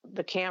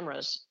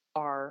cameras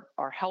are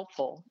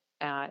helpful,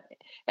 and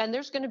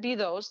there's going to be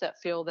those that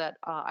feel that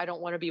I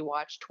don't want to be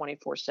watched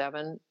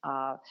 24/7,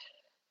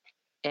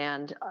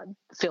 and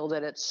feel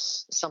that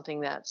it's something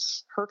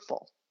that's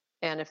hurtful.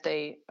 And if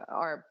they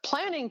are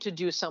planning to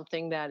do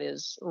something that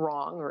is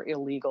wrong or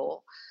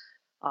illegal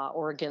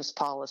or against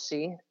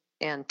policy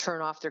and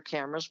turn off their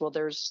cameras, well,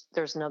 there's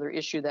another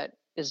issue that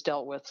is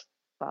dealt with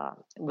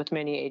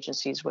many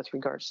agencies with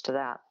regards to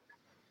that.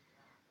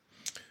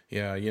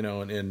 Yeah,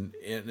 and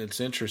it's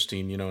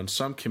interesting, in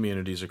some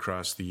communities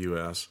across the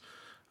U.S.,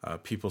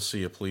 people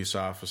see a police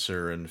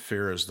officer and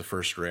fear is the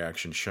first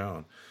reaction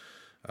shown.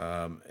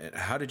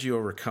 How did you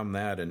overcome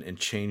that and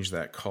change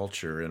that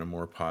culture in a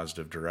more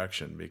positive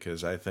direction?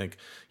 Because I think,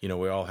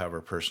 we all have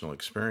our personal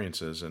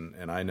experiences,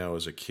 and I know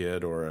as a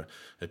kid or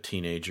a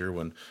teenager,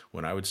 when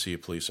I would see a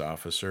police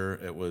officer,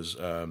 it was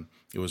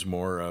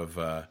more of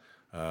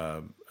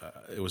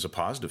it was a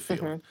positive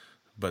feeling. Mm-hmm.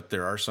 But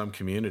there are some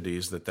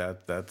communities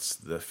that's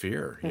the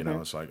fear.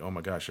 It's like, oh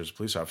my gosh, there's a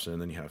police officer,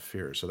 and then you have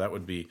fear. So that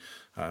would be,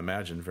 I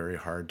imagine, very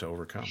hard to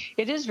overcome.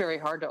 It is very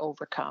hard to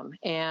overcome,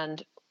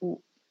 and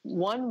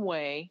one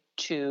way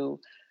to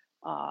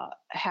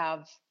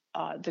have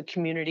the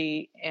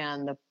community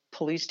and the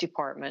police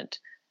department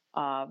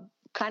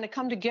kind of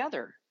come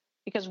together,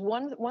 because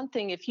one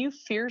thing, if you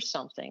fear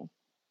something,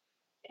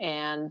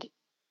 and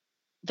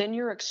then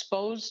you're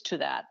exposed to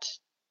that.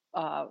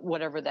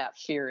 Whatever that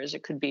fear is.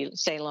 It could be,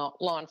 say,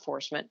 law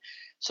enforcement.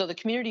 So the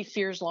community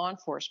fears law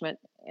enforcement,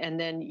 and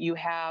then you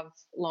have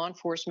law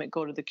enforcement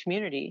go to the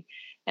community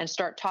and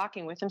start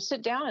talking with them.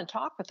 Sit down and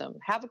talk with them.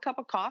 Have a cup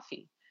of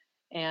coffee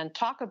and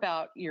talk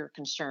about your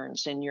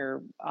concerns and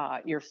your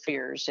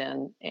fears.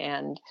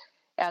 And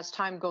as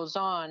time goes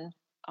on,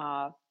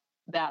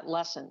 that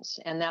lessens.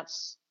 And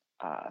that's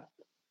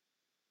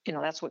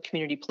what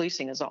community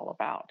policing is all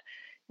about.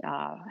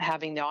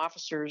 Having the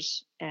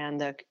officers and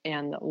the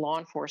law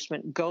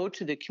enforcement go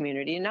to the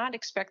community and not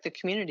expect the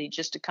community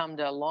just to come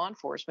to law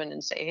enforcement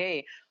and say,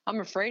 "Hey,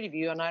 I'm afraid of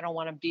you and I don't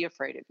want to be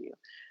afraid of you."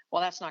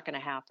 Well, that's not going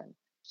to happen.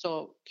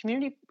 So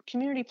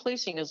community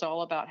policing is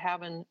all about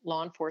having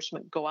law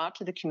enforcement go out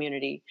to the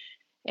community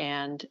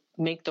and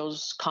make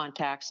those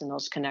contacts and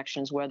those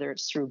connections, whether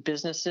it's through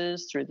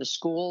businesses, through the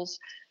schools,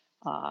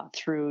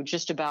 through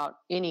just about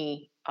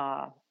any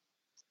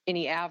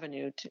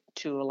avenue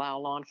to allow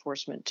law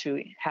enforcement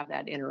to have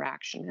that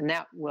interaction. And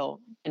that will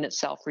in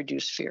itself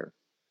reduce fear.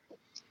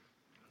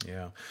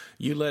 Yeah.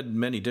 You led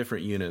many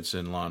different units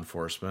in law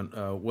enforcement.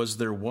 Was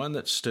there one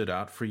that stood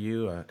out for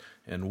you?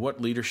 And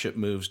what leadership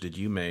moves did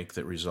you make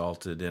that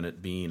resulted in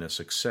it being a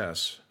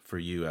success for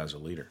you as a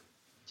leader?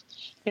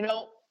 You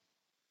know,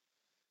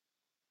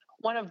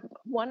 one of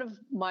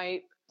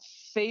my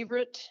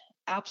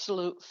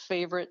absolute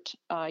favorite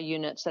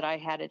units that I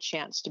had a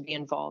chance to be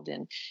involved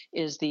in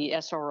is the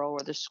SRO,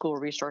 or the School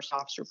Resource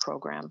Officer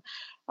Program.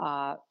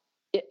 Uh,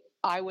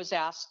 I was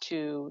asked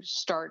to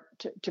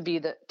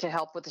to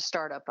help with the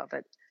startup of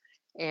it,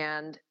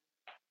 and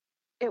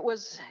it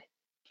was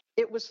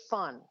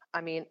fun.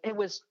 I mean, it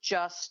was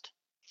just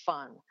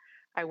fun.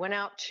 I went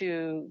out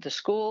to the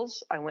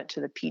schools. I went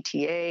to the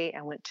PTA.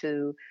 I went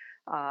to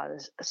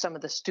some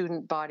of the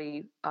student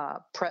body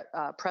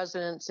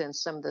presidents and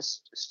some of the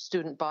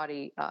student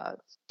body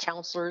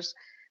counselors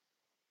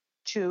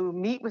to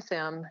meet with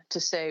them to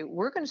say,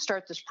 we're going to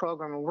start this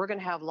program and we're going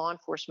to have law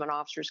enforcement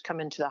officers come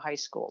into the high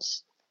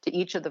schools, to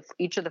each of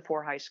the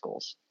 4 high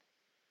schools.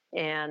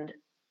 And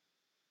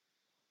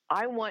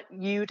I want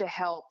you to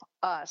help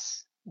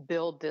us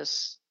build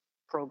this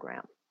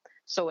program.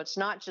 So it's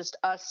not just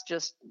us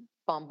just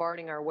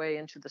bombarding our way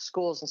into the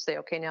schools and say,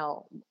 okay,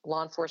 now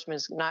law enforcement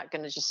is not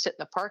going to just sit in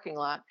the parking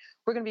lot.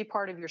 We're going to be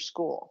part of your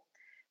school.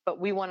 But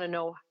we want to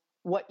know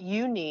what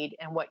you need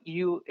and what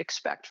you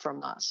expect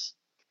from us.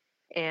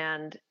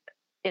 And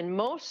in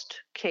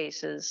most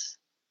cases,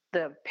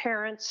 the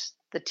parents,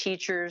 the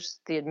teachers,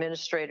 the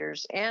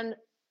administrators, and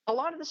a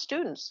lot of the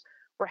students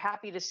were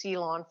happy to see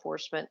law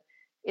enforcement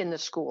in the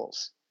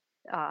schools.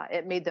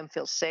 It made them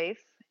feel safe.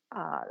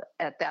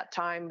 At that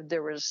time,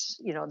 there was,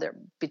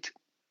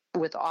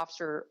 with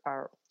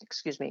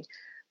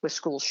with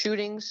school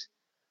shootings,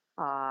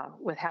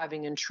 with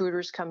having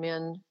intruders come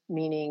in,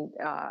 meaning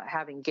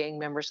having gang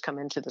members come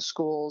into the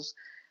schools,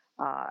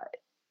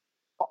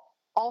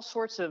 all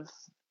sorts of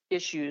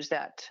issues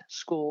that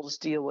schools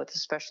deal with,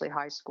 especially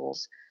high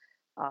schools.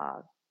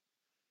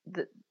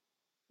 The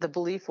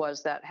belief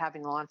was that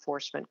having law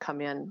enforcement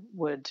come in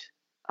would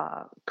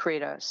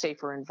create a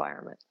safer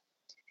environment.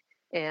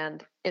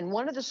 And in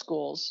one of the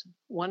schools,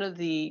 one of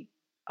the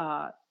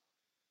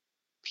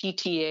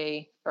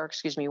PTA,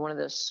 one of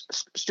the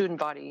student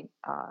body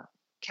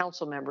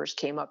council members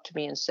came up to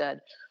me and said,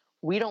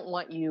 we don't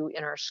want you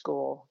in our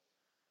school.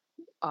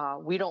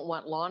 We don't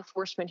want law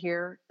enforcement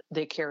here.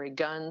 They carry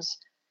guns.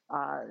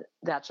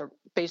 That's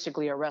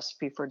basically a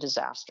recipe for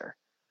disaster.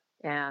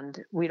 And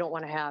we don't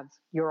want to have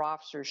your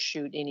officers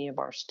shoot any of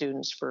our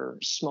students for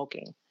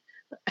smoking.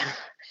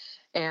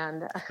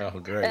 And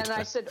great. And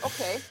I said,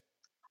 okay,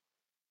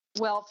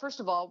 well, first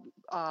of all,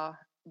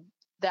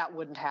 that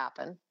wouldn't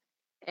happen.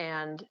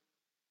 And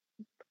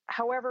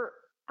however,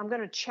 I'm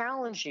going to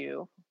challenge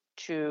you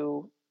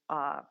to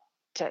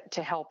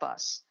help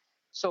us.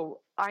 So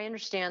I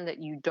understand that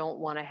you don't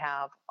want to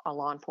have a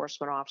law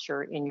enforcement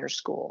officer in your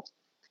school.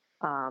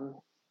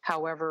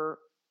 However,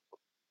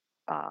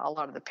 a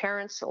lot of the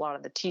parents, a lot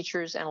of the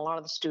teachers, and a lot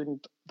of the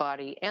student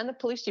body and the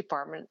police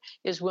department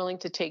is willing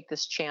to take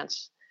this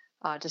chance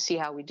to see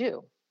how we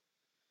do.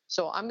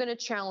 So I'm going to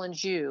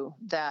challenge you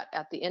that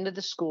at the end of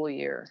the school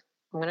year,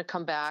 I'm going to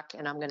come back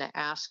and I'm going to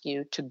ask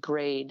you to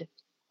grade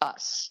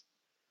us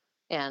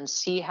and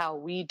see how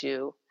we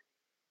do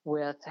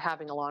with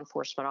having a law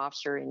enforcement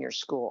officer in your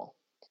school.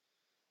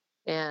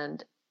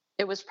 And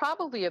it was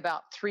probably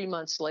about 3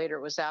 months later.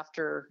 It was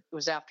after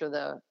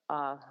the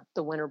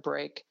winter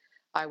break.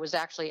 I was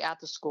actually at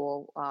the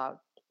school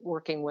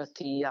working with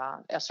the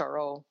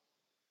SRO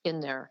in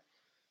there,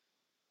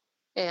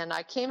 and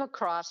I came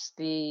across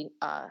the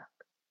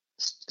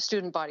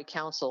student body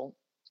council,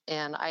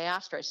 and I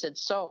asked her. I said,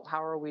 "So,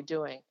 how are we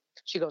doing?"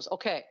 She goes,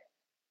 "Okay,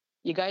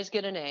 you guys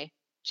get an A,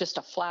 just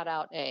a flat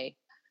out A."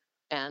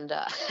 And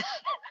I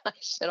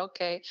said,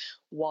 "Okay,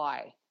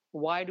 why?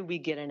 Why do we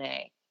get an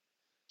A?"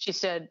 She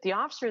said, "The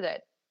officer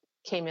that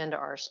came into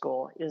our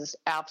school is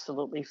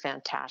absolutely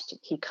fantastic.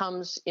 He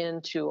comes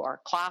into our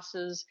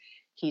classes.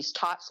 He's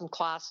taught some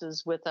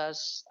classes with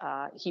us.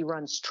 He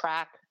runs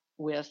track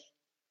with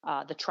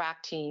the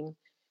track team.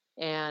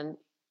 And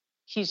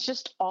he's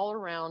just all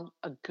around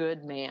a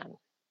good man."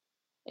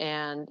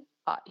 And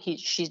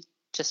she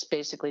just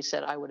basically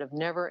said, "I would have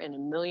never in a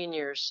million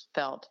years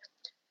felt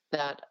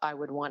that I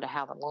would want to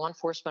have a law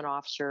enforcement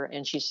officer."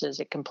 And she says,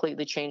 "It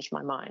completely changed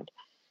my mind."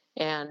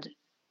 And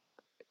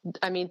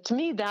I mean, to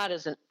me, that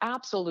is an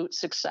absolute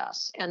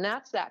success. And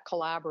that's that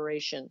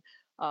collaboration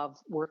of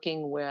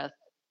working with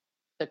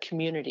the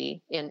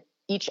community in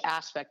each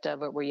aspect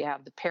of it, where you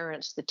have the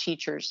parents, the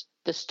teachers,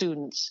 the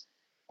students,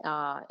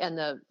 and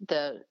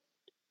the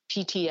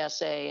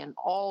PTSA and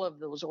all of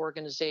those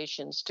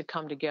organizations to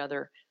come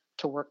together,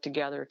 to work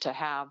together, to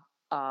have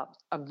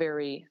a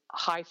very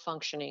high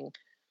functioning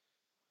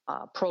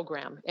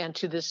program. And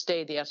to this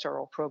day, the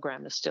SRO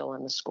program is still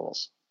in the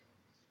schools.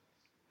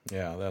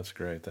 Yeah, that's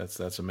great.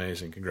 That's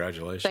amazing.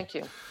 Congratulations. Thank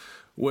you.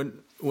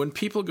 When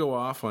people go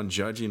off on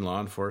judging law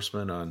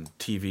enforcement on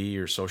TV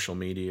or social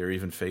media or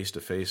even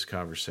face-to-face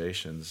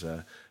conversations,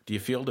 do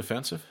you feel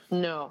defensive?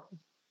 No.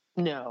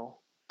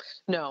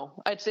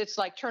 It's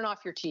like, turn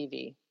off your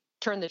TV,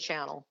 turn the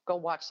channel, go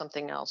watch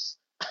something else.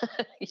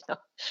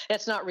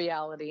 It's not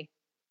reality.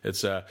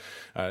 It's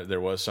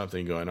there was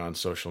something going on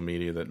social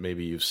media that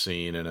maybe you've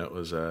seen, and it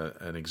was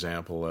an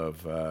example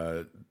of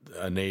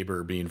a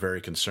neighbor being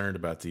very concerned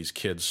about these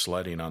kids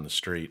sledding on the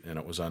street, and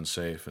it was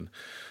unsafe. And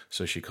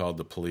so she called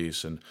the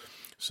police, and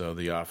so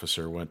the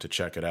officer went to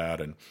check it out,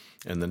 and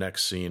the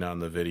next scene on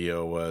the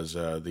video was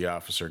the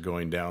officer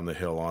going down the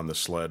hill on the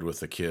sled with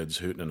the kids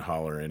hooting and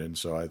hollering. And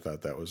so I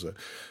thought that was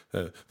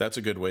that's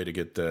a good way to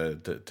get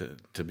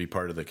to be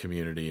part of the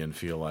community and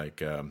feel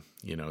like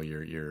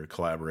you're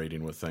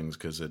collaborating with things,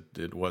 because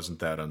it wasn't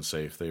that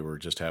unsafe. They were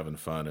just having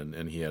fun,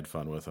 and he had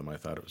fun with them. I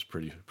thought it was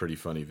pretty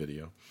funny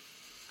video.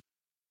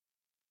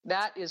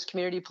 That is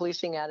community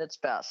policing at its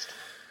best.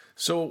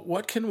 So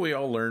what can we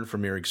all learn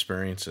from your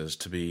experiences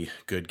to be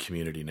good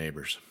community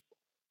neighbors?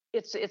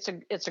 It's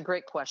a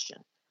great question.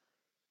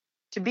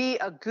 To be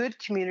a good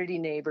community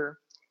neighbor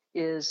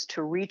is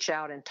to reach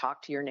out and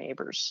talk to your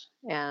neighbors.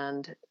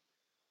 And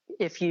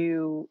if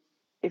you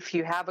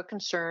have a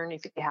concern,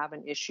 if you have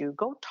an issue,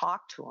 go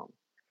talk to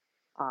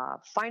them.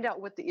 Find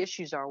out what the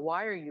issues are.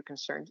 Why are you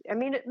concerned? I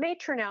mean, it may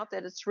turn out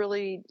that it's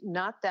really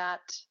not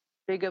that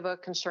big of a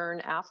concern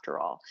after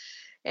all.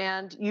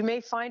 And you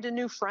may find a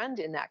new friend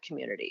in that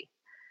community.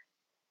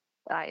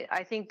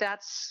 I think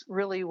that's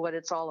really what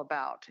it's all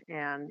about.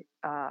 And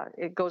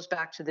it goes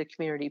back to the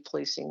community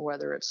policing,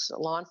 whether it's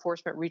law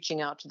enforcement reaching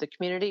out to the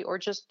community or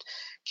just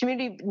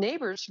community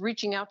neighbors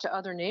reaching out to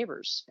other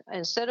neighbors.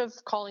 Instead of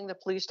calling the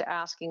police to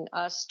asking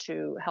us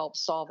to help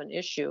solve an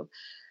issue,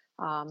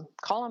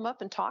 call them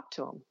up and talk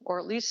to them, or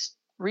at least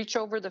reach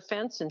over the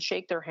fence and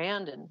shake their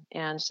hand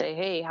and say,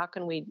 hey, how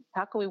can we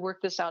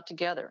work this out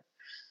together?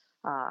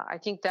 I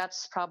think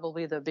that's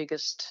probably the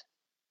biggest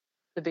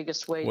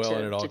way to change that. Well,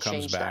 and it all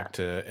comes back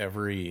to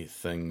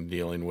everything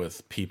dealing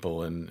with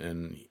people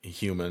and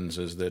humans,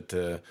 is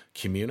that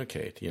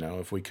communicate.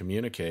 If we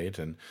communicate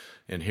and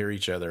hear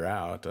each other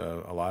out,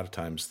 a lot of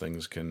times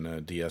things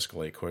can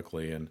de-escalate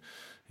quickly and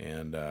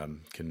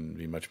can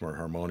be much more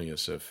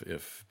harmonious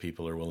if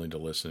people are willing to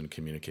listen and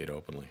communicate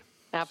openly.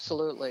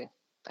 Absolutely.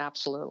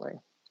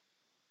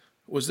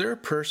 Was there a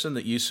person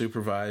that you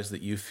supervised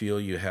that you feel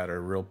you had a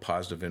real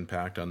positive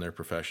impact on their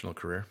professional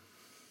career?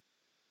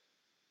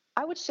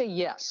 I would say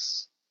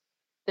yes.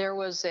 There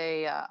was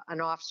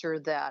an officer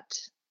that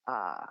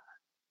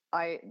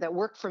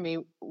worked for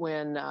me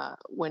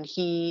when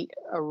he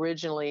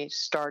originally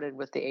started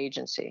with the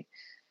agency,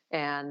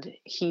 and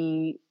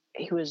he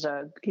was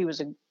a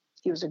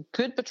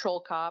good patrol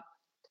cop.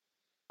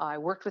 I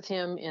worked with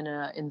him in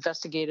an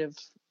investigative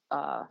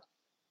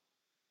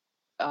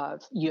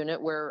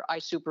unit where I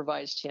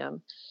supervised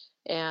him.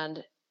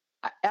 And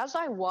as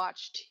I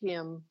watched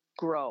him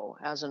grow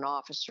as an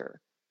officer,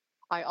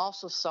 I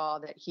also saw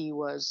that he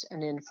was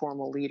an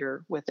informal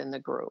leader within the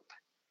group.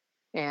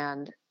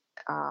 And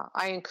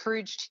I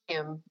encouraged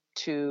him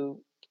to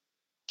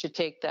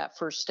take that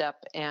first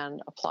step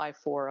and apply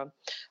for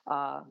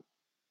a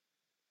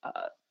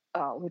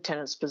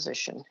lieutenant's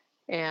position.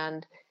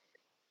 And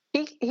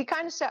he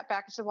kind of sat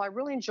back and said, well, I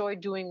really enjoy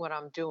doing what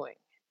I'm doing.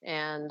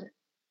 And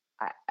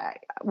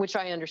which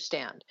I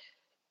understand.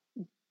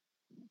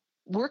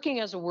 Working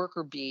as a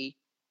worker bee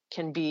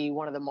can be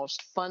one of the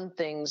most fun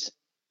things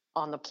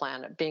on the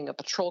planet, being a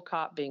patrol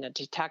cop, being a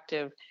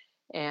detective,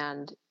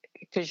 and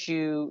because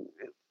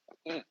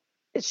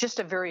it's just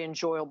a very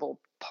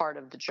enjoyable part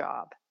of the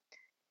job.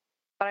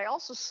 But I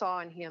also saw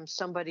in him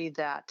somebody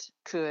that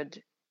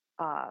could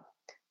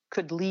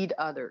lead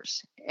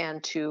others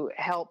and to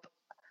help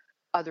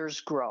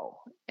others grow.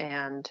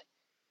 And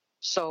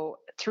so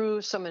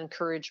through some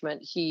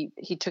encouragement, he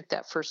took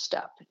that first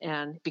step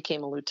and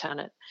became a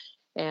lieutenant.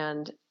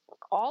 And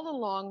all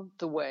along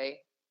the way,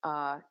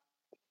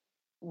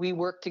 we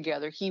worked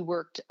together. He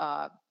worked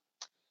under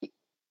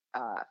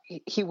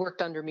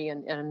me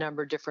in a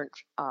number of different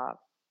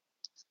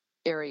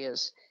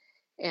areas.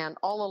 And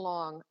all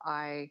along,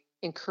 I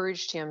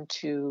encouraged him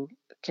to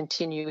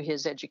continue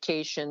his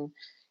education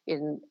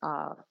in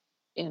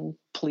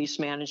police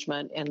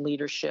management and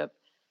leadership.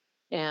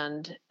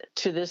 And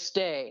to this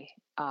day,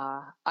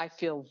 I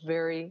feel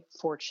very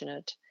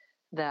fortunate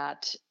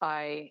that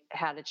I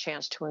had a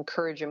chance to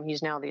encourage him.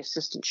 He's now the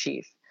assistant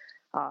chief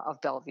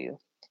of Bellevue.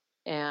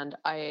 And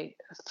I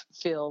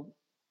feel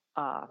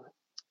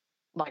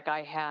like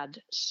I had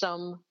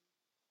some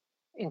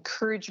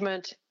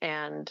encouragement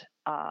and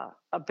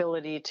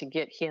ability to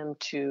get him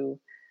to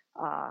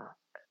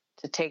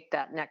take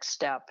that next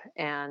step.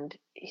 And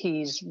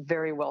he's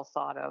very well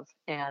thought of.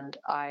 And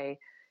I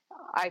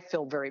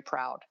feel very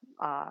proud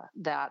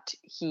that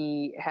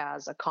he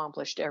has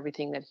accomplished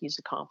everything that he's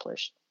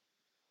accomplished.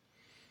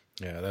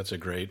 Yeah, that's a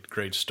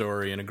great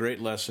story and a great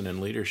lesson in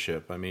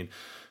leadership. I mean,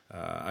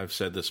 I've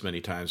said this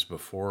many times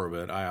before,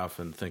 but I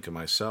often think of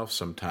myself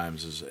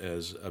sometimes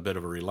as a bit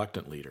of a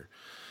reluctant leader.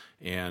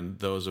 And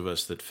those of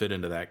us that fit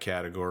into that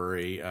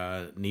category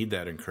need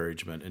that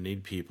encouragement and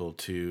need people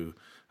to,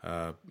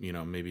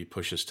 maybe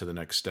push us to the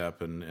next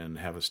step and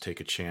have us take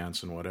a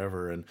chance and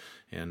whatever.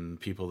 And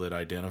people that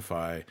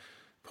identify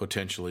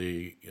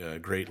potentially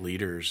great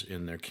leaders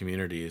in their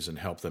communities and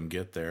help them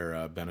get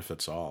there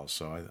benefits all.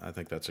 So I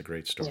think that's a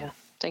great story. Yeah,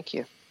 thank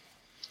you.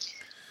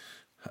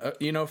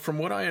 From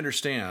what I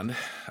understand,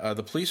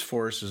 the police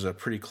force is a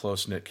pretty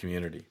close-knit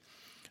community,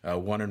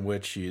 one in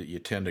which you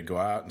tend to go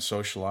out and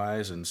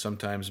socialize and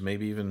sometimes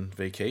maybe even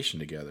vacation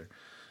together.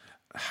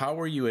 How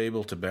were you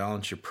able to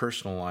balance your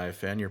personal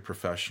life and your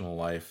professional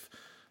life,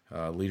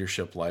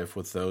 leadership life,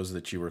 with those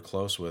that you were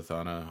close with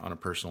on a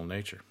personal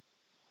nature?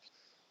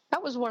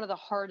 That was one of the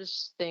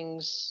hardest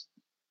things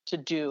to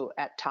do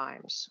at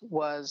times,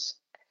 was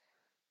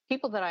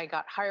people that I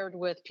got hired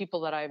with,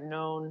 people that I've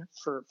known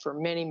for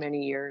many,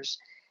 many years.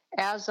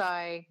 As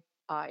I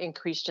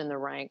increased in the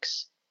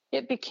ranks,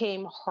 it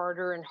became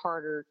harder and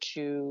harder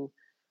to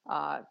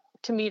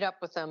meet up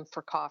with them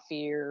for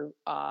coffee, or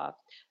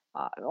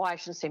well, I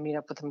shouldn't say meet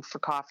up with them for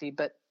coffee,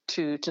 but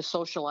to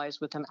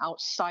socialize with them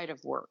outside of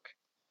work.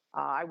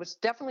 I was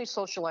definitely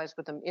socialized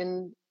with them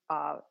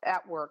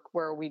at work,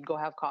 where we'd go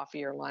have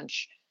coffee or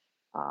lunch.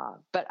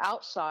 But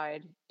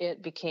outside,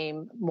 it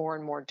became more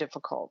and more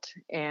difficult.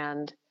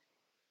 And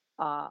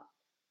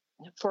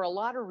for a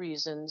lot of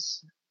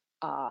reasons,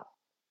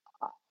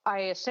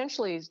 I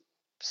essentially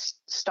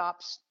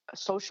stopped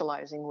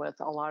socializing with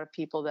a lot of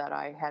people that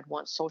I had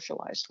once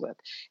socialized with,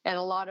 and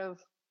a lot of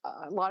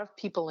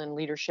people in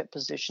leadership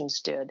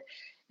positions did.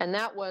 And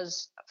that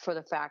was for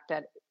the fact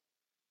that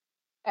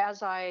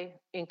as I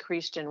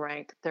increased in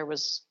rank, there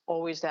was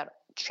always that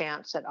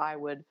chance that I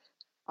would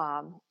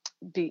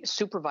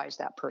supervise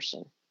that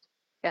person.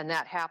 And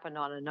that happened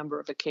on a number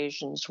of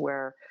occasions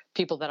where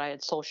people that I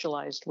had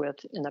socialized with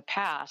in the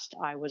past,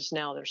 I was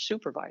now their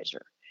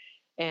supervisor.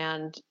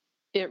 And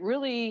it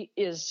really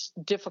is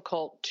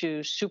difficult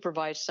to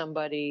supervise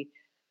somebody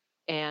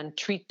and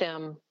treat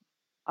them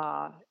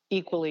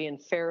equally and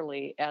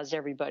fairly as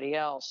everybody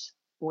else,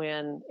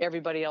 when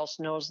everybody else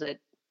knows that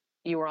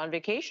you were on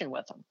vacation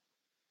with them,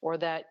 or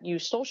that you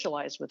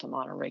socialize with them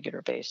on a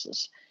regular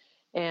basis.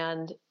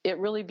 And it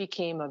really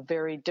became a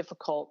very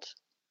difficult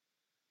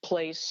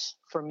place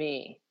for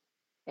me.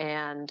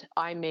 And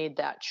I made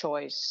that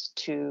choice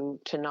to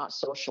not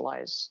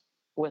socialize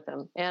with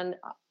them. And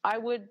I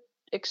would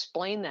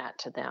explain that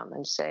to them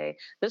and say,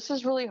 this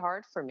is really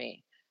hard for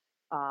me.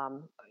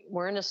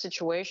 We're in a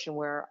situation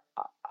where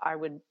I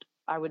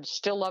would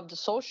still love to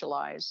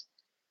socialize.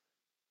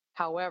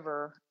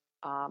 However,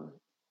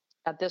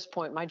 at this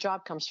point, my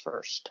job comes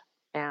first,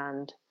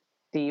 and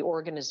the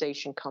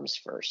organization comes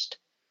first.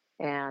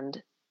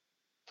 And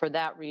for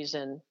that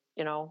reason,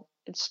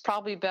 it's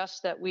probably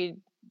best that we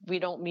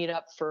don't meet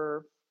up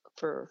for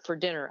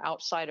dinner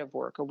outside of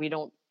work, or we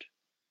don't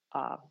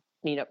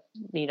meet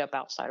up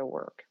outside of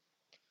work.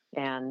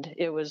 And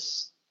it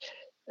was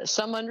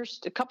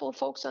a couple of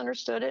folks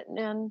understood it,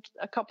 and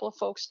a couple of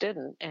folks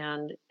didn't.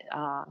 And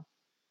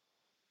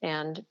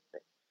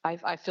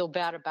I feel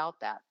bad about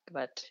that,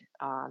 but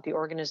the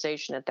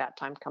organization at that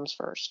time comes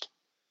first.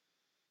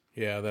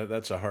 Yeah,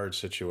 that's a hard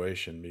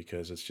situation,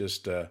 because it's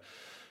just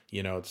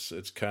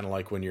it's kind of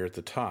like when you're at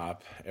the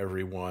top,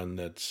 everyone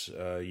that's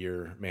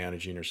you're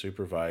managing or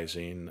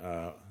supervising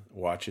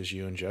watches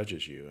you and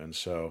judges you, and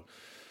so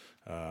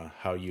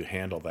how you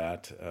handle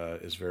that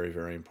is very,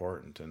 very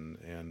important.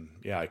 And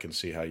yeah, I can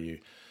see how you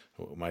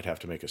might have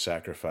to make a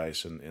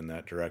sacrifice in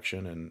that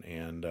direction,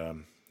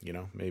 and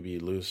maybe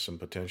lose some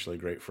potentially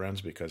great friends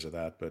because of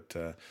that.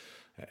 But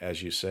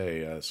as you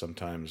say,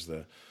 sometimes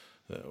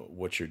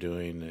what you're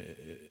doing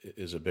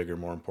is a bigger,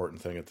 more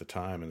important thing at the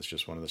time, and it's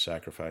just one of the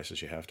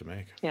sacrifices you have to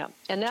make. Yeah,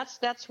 and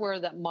that's where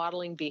that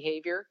modeling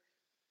behavior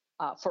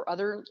for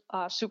other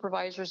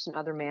supervisors and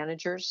other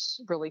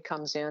managers really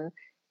comes in.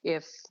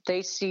 If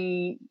they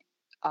see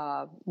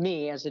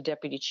me as a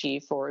deputy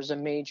chief or as a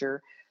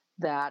major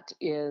that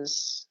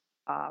is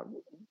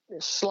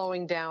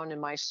slowing down in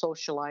my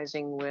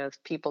socializing with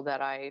people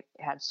that I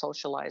had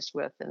socialized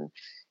with, and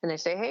they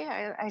say,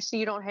 hey, I see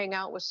you don't hang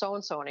out with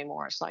so-and-so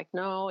anymore. It's like,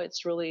 no,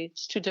 it's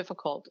too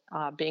difficult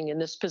being in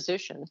this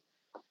position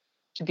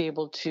to be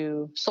able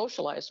to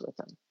socialize with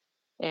them.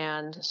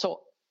 And so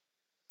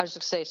I was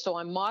going to say, so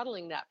I'm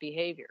modeling that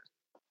behavior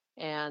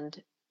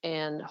and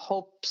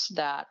hopes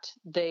that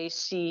they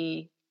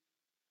see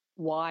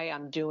why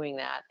I'm doing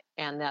that,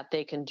 and that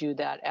they can do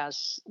that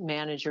as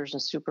managers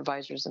and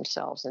supervisors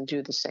themselves and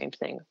do the same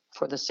thing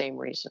for the same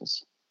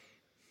reasons.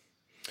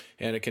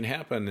 And it can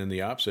happen in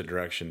the opposite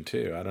direction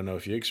too. I don't know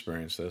if you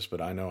experienced this,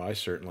 but I know I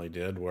certainly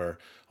did, where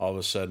all of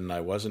a sudden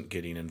I wasn't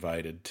getting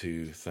invited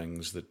to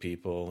things that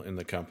people in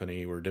the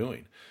company were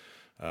doing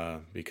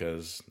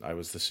because I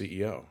was the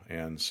CEO.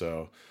 And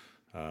so,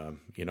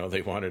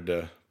 they wanted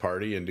to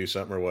party and do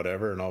something or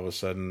whatever, and all of a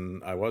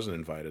sudden I wasn't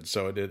invited.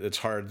 So it's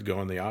hard to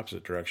go in the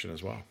opposite direction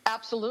as well.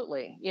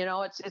 Absolutely.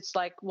 It's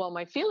like, well,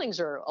 my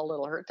feelings are a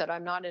little hurt that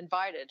I'm not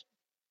invited.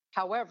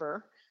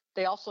 However,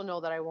 they also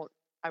know that I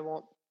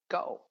won't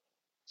go.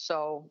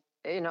 So,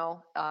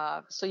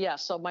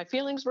 so my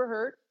feelings were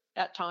hurt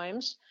at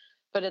times,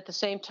 but at the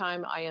same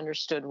time, I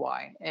understood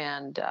why.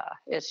 And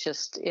it's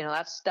just,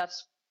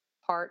 that's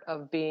part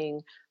of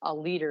being a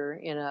leader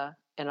in a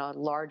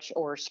large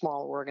or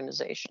small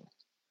organization.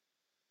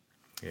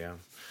 Yeah.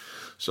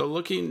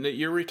 So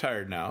you're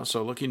retired now.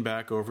 So looking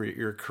back over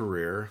your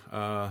career,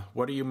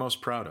 what are you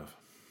most proud of?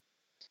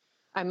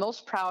 I'm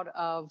most proud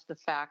of the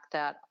fact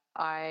that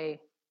I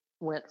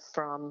went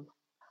from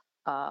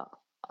uh,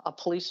 a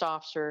police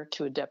officer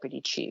to a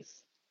deputy chief.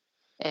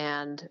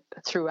 And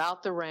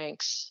throughout the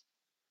ranks,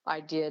 I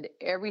did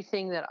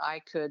everything that I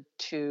could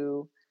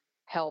to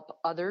help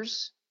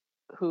others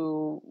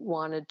who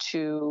wanted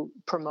to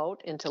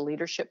promote into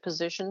leadership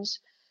positions,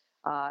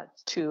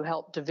 to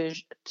help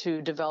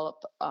to develop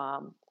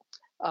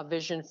a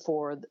vision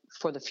for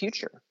the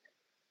future,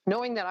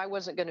 knowing that I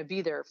wasn't going to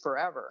be there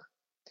forever.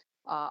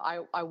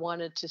 I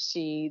wanted to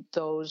see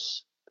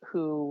those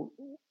who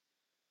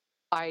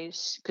I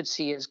could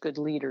see as good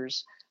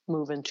leaders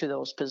move into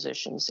those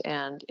positions,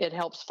 and it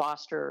helps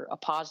foster a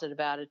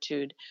positive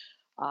attitude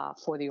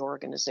for the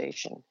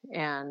organization.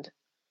 And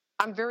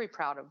I'm very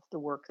proud of the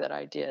work that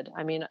I did.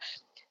 I mean,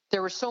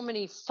 there were so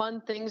many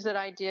fun things that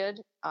I did,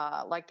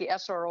 like the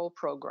SRO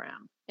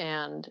program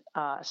and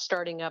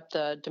starting up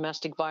the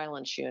domestic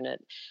violence unit.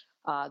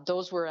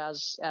 Those were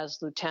as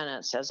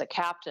lieutenants, as a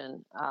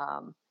captain,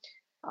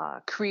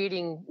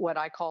 creating what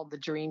I called the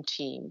dream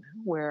team,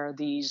 where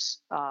the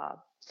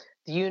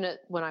unit,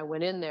 when I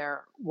went in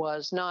there,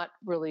 was not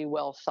really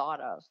well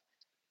thought of.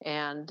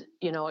 And,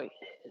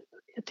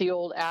 the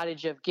old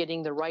adage of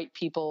getting the right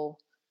people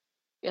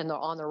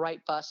on the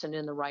right bus and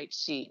in the right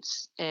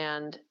seats.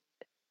 And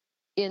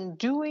in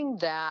doing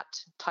that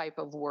type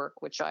of work,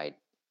 which I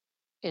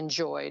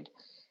enjoyed,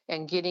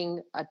 and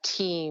getting a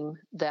team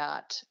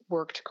that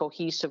worked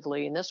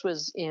cohesively, and this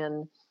was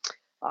in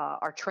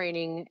our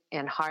training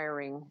and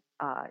hiring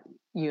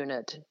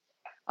unit.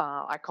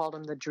 I called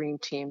them the dream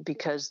team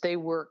because they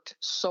worked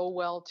so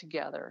well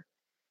together,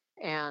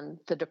 and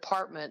the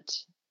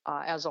department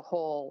as a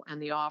whole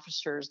and the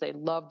officers, they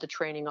loved the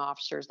training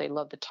officers. They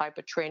loved the type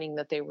of training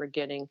that they were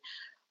getting.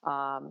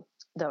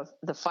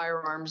 The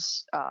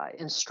firearms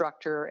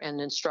instructor and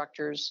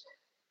instructors,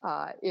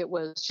 it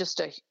was just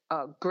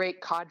a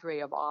great cadre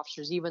of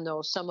officers. Even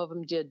though some of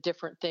them did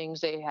different things,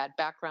 they had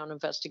background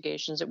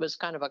investigations. It was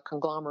kind of a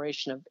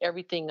conglomeration of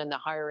everything in the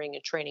hiring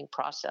and training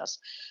process.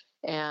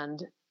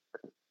 And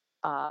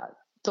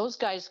those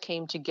guys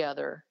came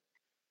together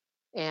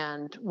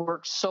and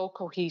worked so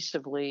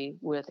cohesively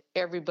with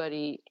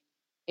everybody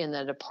in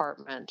the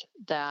department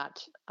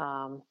that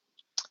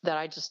that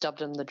I just dubbed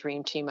them the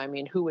dream team. I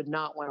mean, who would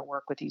not want to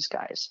work with these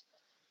guys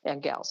and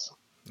gals?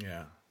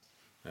 Yeah,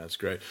 that's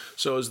great.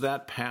 So is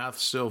that path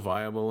still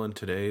viable in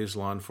today's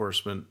law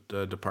enforcement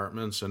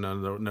departments? And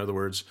in other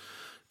words,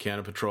 can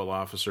a patrol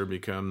officer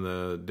become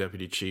the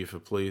deputy chief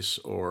of police,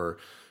 or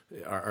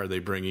are they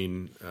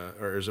bringing,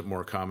 or is it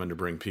more common to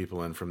bring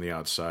people in from the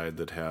outside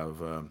that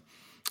have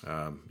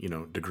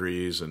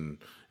degrees and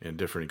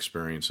different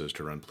experiences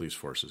to run police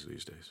forces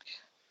these days?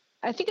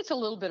 I think it's a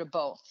little bit of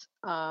both.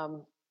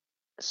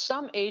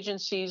 Some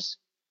agencies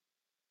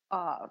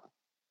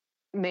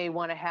may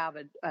want to have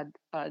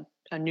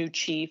a new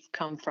chief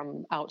come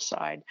from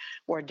outside,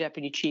 or a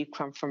deputy chief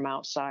come from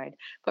outside.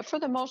 But for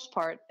the most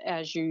part,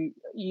 as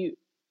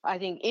I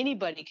think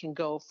anybody can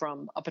go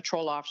from a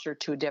patrol officer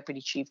to a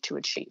deputy chief to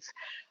a chief.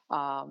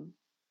 And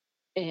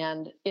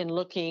in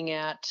looking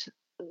at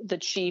the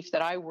chief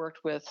that I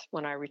worked with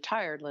when I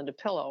retired, Linda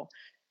Pillow,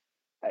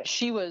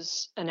 she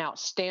was an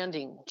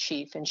outstanding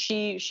chief, and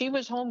she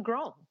was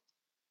homegrown.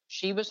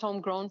 She was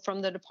homegrown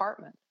from the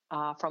department,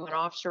 from an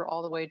officer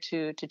all the way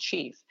to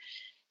chief.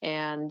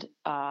 And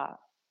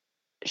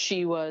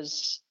she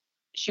was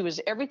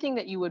everything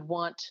that you would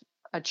want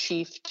a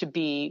chief to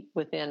be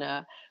within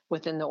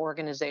the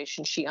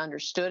organization. She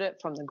understood it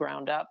from the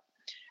ground up.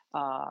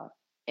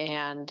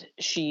 And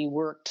she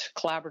worked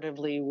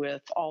collaboratively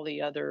with all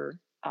the other,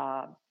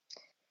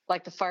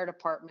 like the fire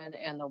department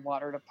and the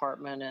water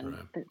department and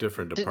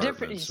different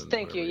departments.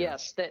 Thank you.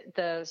 Yes,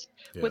 yes.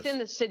 Within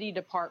the city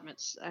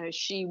departments,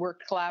 she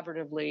worked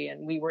collaboratively,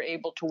 and we were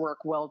able to work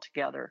well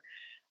together.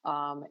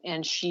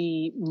 And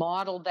she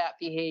modeled that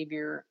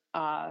behavior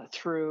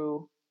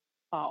through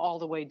all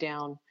the way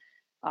down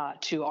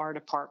to our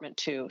department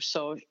too.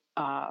 So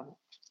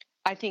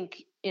I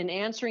think, in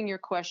answering your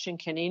question,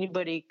 can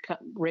anybody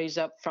raise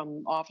up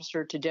from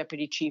officer to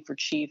deputy chief or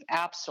chief?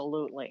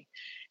 Absolutely.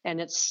 And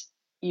it's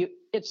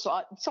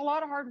a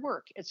lot of hard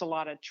work. It's a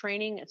lot of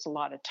training. It's a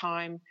lot of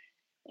time.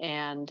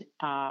 And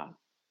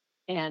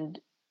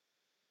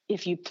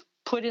if you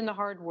put in the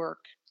hard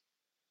work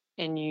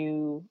and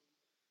you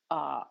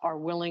are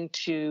willing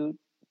to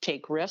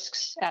take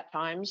risks at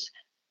times,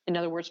 in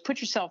other words,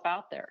 put yourself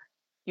out there.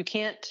 You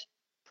can't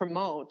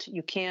promote,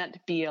 you can't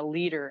be a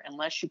leader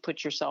unless you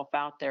put yourself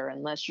out there,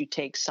 unless you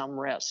take some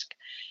risk.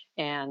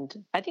 And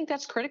I think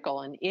that's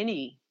critical in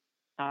any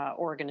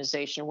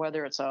organization,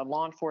 whether it's a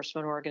law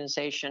enforcement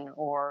organization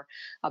or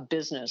a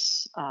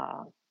business.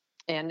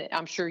 And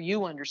I'm sure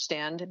you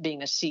understand,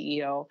 being a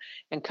CEO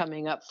and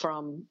coming up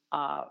from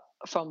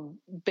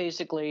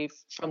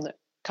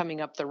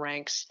coming up the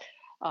ranks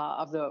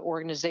of the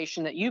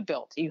organization that you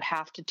built. You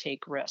have to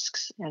take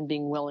risks, and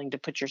being willing to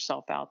put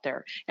yourself out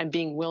there, and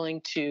being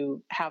willing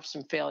to have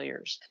some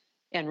failures.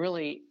 And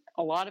really,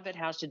 a lot of it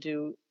has to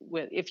do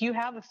with, if you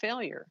have a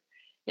failure,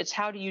 It's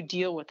how do you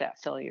deal with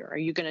that failure? Are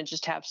you going to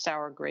just have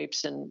sour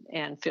grapes and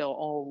feel,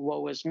 oh,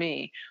 woe is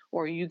me?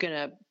 Or are you going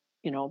to,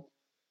 you know,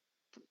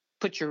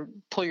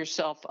 pull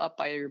yourself up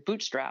by your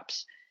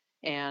bootstraps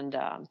and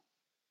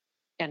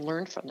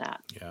learn from that?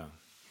 Yeah.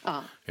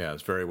 Yeah,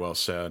 it's very well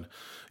said.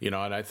 You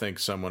know, and I think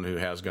someone who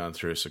has gone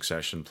through a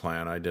succession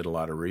plan, I did a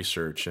lot of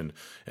research, and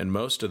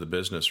most of the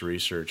business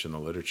research in the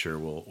literature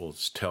will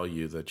tell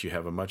you that you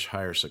have a much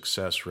higher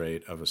success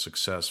rate of a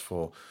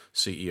successful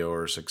CEO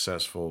or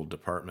successful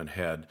department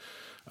head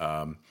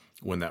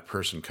when that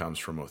person comes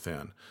from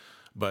within.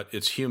 But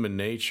it's human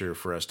nature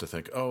for us to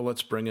think, oh,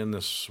 let's bring in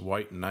this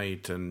white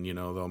knight and, you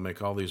know, they'll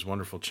make all these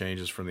wonderful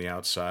changes from the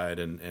outside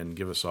and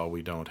give us all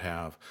we don't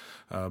have.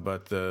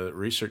 But the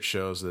research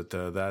shows that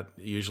that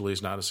usually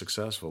is not as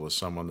successful as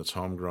someone that's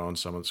homegrown,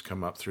 someone that's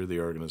come up through the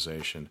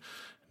organization,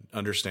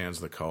 understands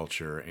the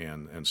culture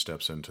and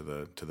steps into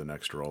the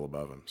next role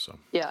above him. So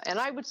yeah, and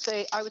I would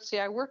say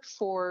I worked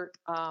for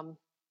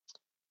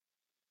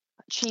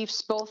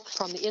chiefs both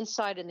from the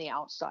inside and the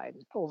outside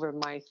over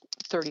my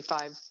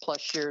 35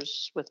 plus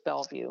years with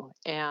Bellevue.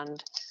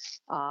 And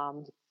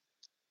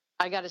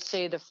I got to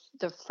say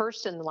the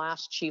first and the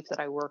last chief that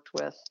I worked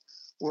with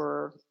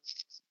were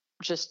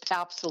just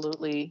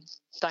absolutely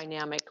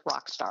dynamic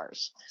rock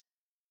stars.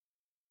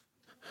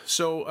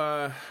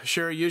 So,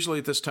 Sherry, usually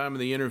at this time of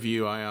the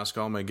interview, I ask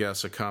all my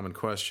guests a common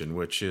question,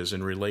 which is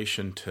in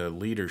relation to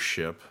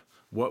leadership.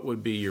 What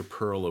would be your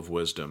pearl of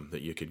wisdom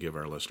that you could give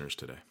our listeners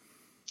today?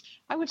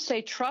 I would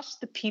say trust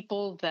the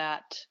people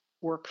that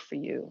work for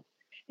you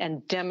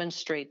and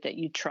demonstrate that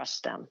you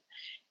trust them.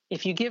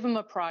 If you give them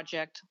a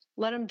project,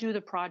 let them do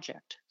the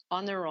project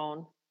on their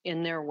own,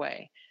 in their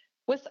way,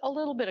 with a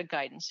little bit of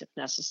guidance if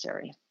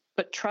necessary,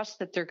 but trust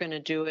that they're going to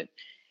do it.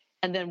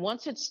 And then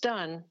once it's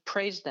done,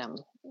 praise them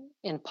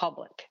in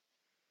public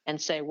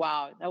and say,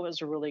 wow, that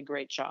was a really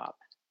great job.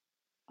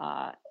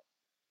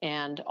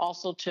 And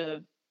also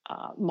to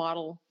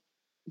model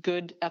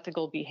good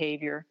ethical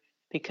behavior,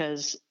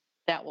 because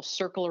that will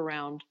circle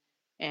around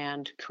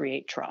and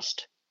create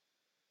trust.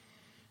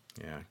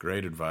 Yeah,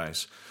 great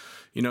advice.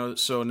 You know,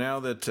 so now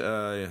that,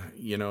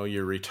 you know,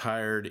 you're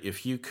retired,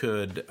 if you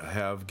could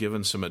have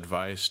given some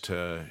advice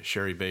to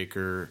Sherry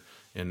Baker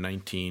in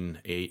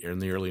the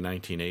early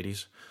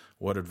 1980s,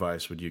 what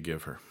advice would you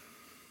give her?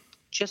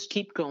 Just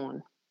keep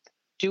going.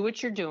 Do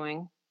what you're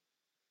doing.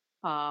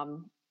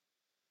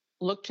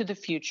 Look to the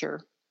future.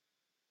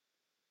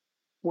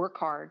 Work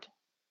hard.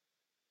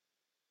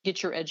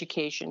 Get your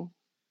education.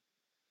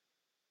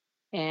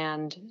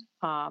 And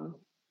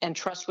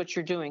trust what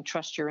you're doing.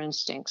 Trust your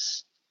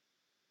instincts.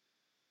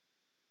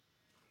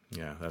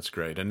 Yeah, that's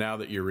great. And now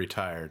that you're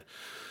retired,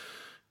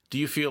 do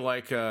you feel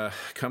like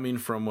coming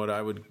from what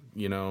I would,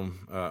 you know,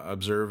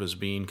 observe as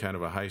being kind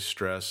of a high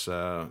stress,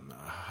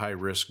 high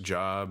risk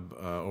job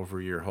over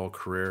your whole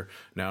career,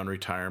 now in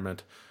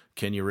retirement,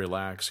 can you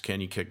relax? Can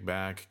you kick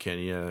back? Can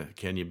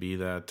you be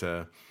that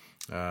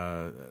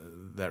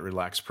that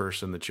relaxed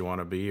person that you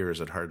want to be, or is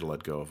it hard to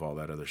let go of all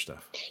that other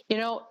stuff? You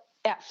know,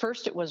 at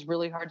first it was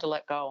really hard to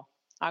let go.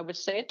 I would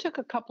say it took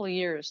a couple of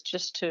years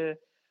just to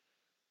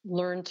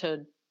learn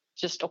to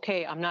just,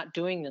 okay, I'm not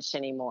doing this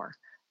anymore.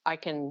 I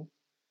can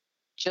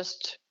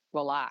just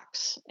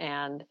relax.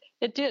 And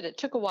it did. It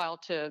took a while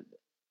to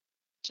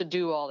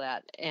do all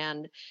that.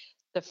 And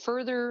the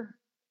further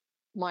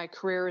my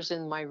career is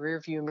in my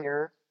rearview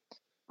mirror,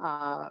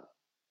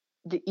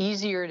 the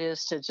easier it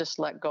is to just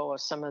let go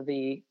of some of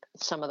the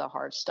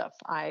hard stuff.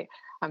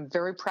 I'm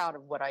very proud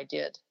of what I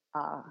did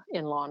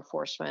in law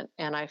enforcement,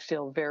 and I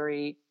feel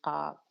very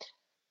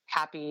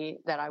happy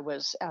that I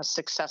was as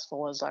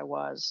successful as I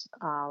was.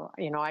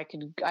 You know, I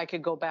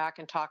could go back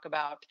and talk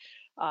about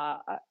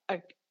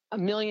a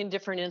million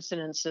different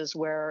incidences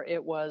where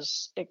it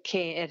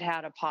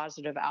had a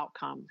positive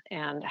outcome,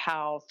 and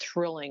how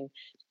thrilling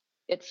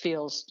it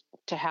feels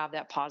to have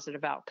that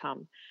positive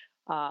outcome.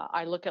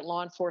 I look at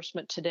law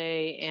enforcement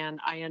today and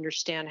I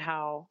understand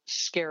how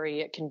scary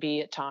it can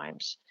be at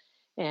times.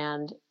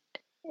 And,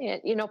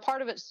 you know,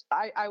 part of it,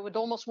 I would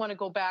almost want to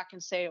go back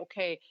and say,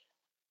 okay,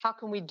 how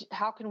can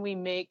we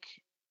make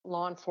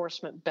law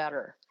enforcement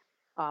better?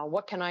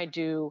 What can I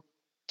do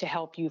to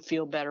help you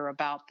feel better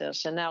about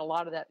this? And that a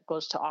lot of that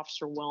goes to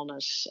officer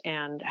wellness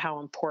and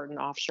how important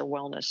officer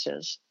wellness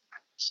is.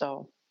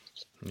 So.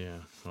 Yeah,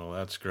 well,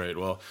 that's great.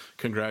 Well,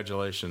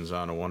 congratulations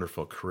on a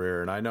wonderful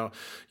career. And I know,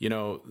 you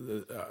know,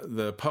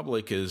 the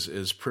public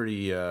is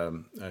pretty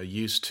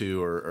used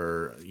to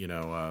or you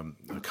know,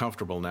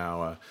 comfortable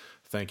now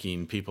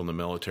thanking people in the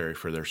military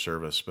for their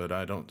service, but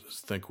I don't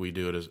think we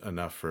do it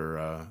enough for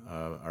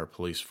our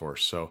police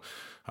force. So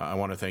I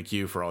want to thank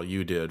you for all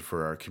you did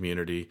for our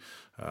community,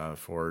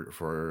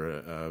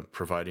 for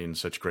providing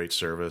such great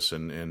service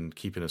and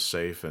keeping us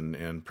safe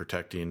and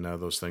protecting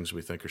those things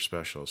we think are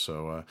special.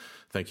 So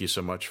thank you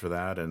so much for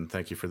that, and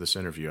thank you for this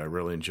interview. I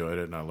really enjoyed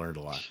it, and I learned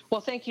a lot.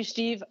 Well, thank you,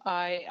 Steve.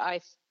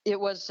 It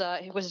was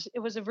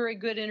a very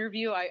good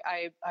interview.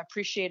 I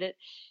appreciate it,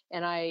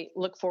 and I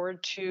look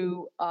forward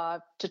to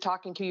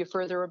talking to you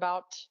further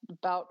about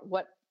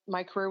what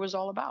my career was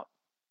all about.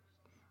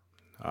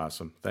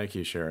 Awesome. Thank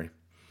you, Sherry.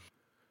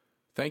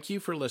 Thank you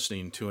for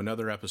listening to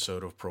another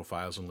episode of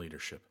Profiles in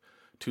Leadership.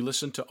 To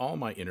listen to all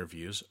my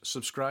interviews,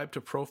 subscribe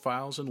to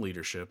Profiles in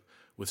Leadership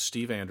with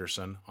Steve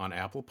Anderson on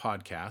Apple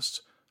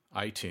Podcasts,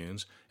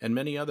 iTunes, and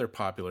many other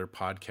popular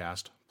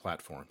podcast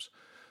platforms.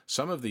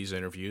 Some of these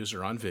interviews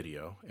are on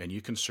video, and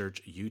you can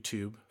search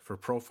YouTube for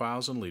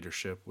Profiles in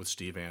Leadership with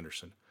Steve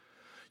Anderson.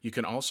 You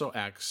can also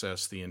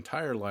access the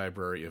entire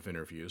library of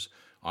interviews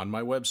on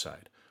my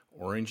website,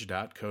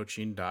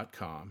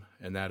 orange.coaching.com,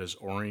 and that is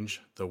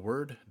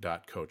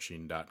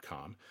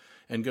orangetheword.coaching.com,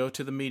 and go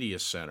to the Media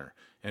Center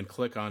and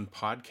click on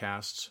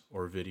Podcasts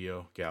or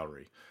Video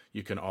Gallery.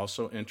 You can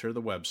also enter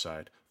the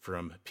website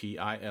from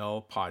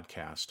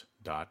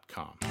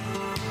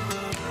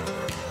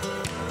pilpodcast.com.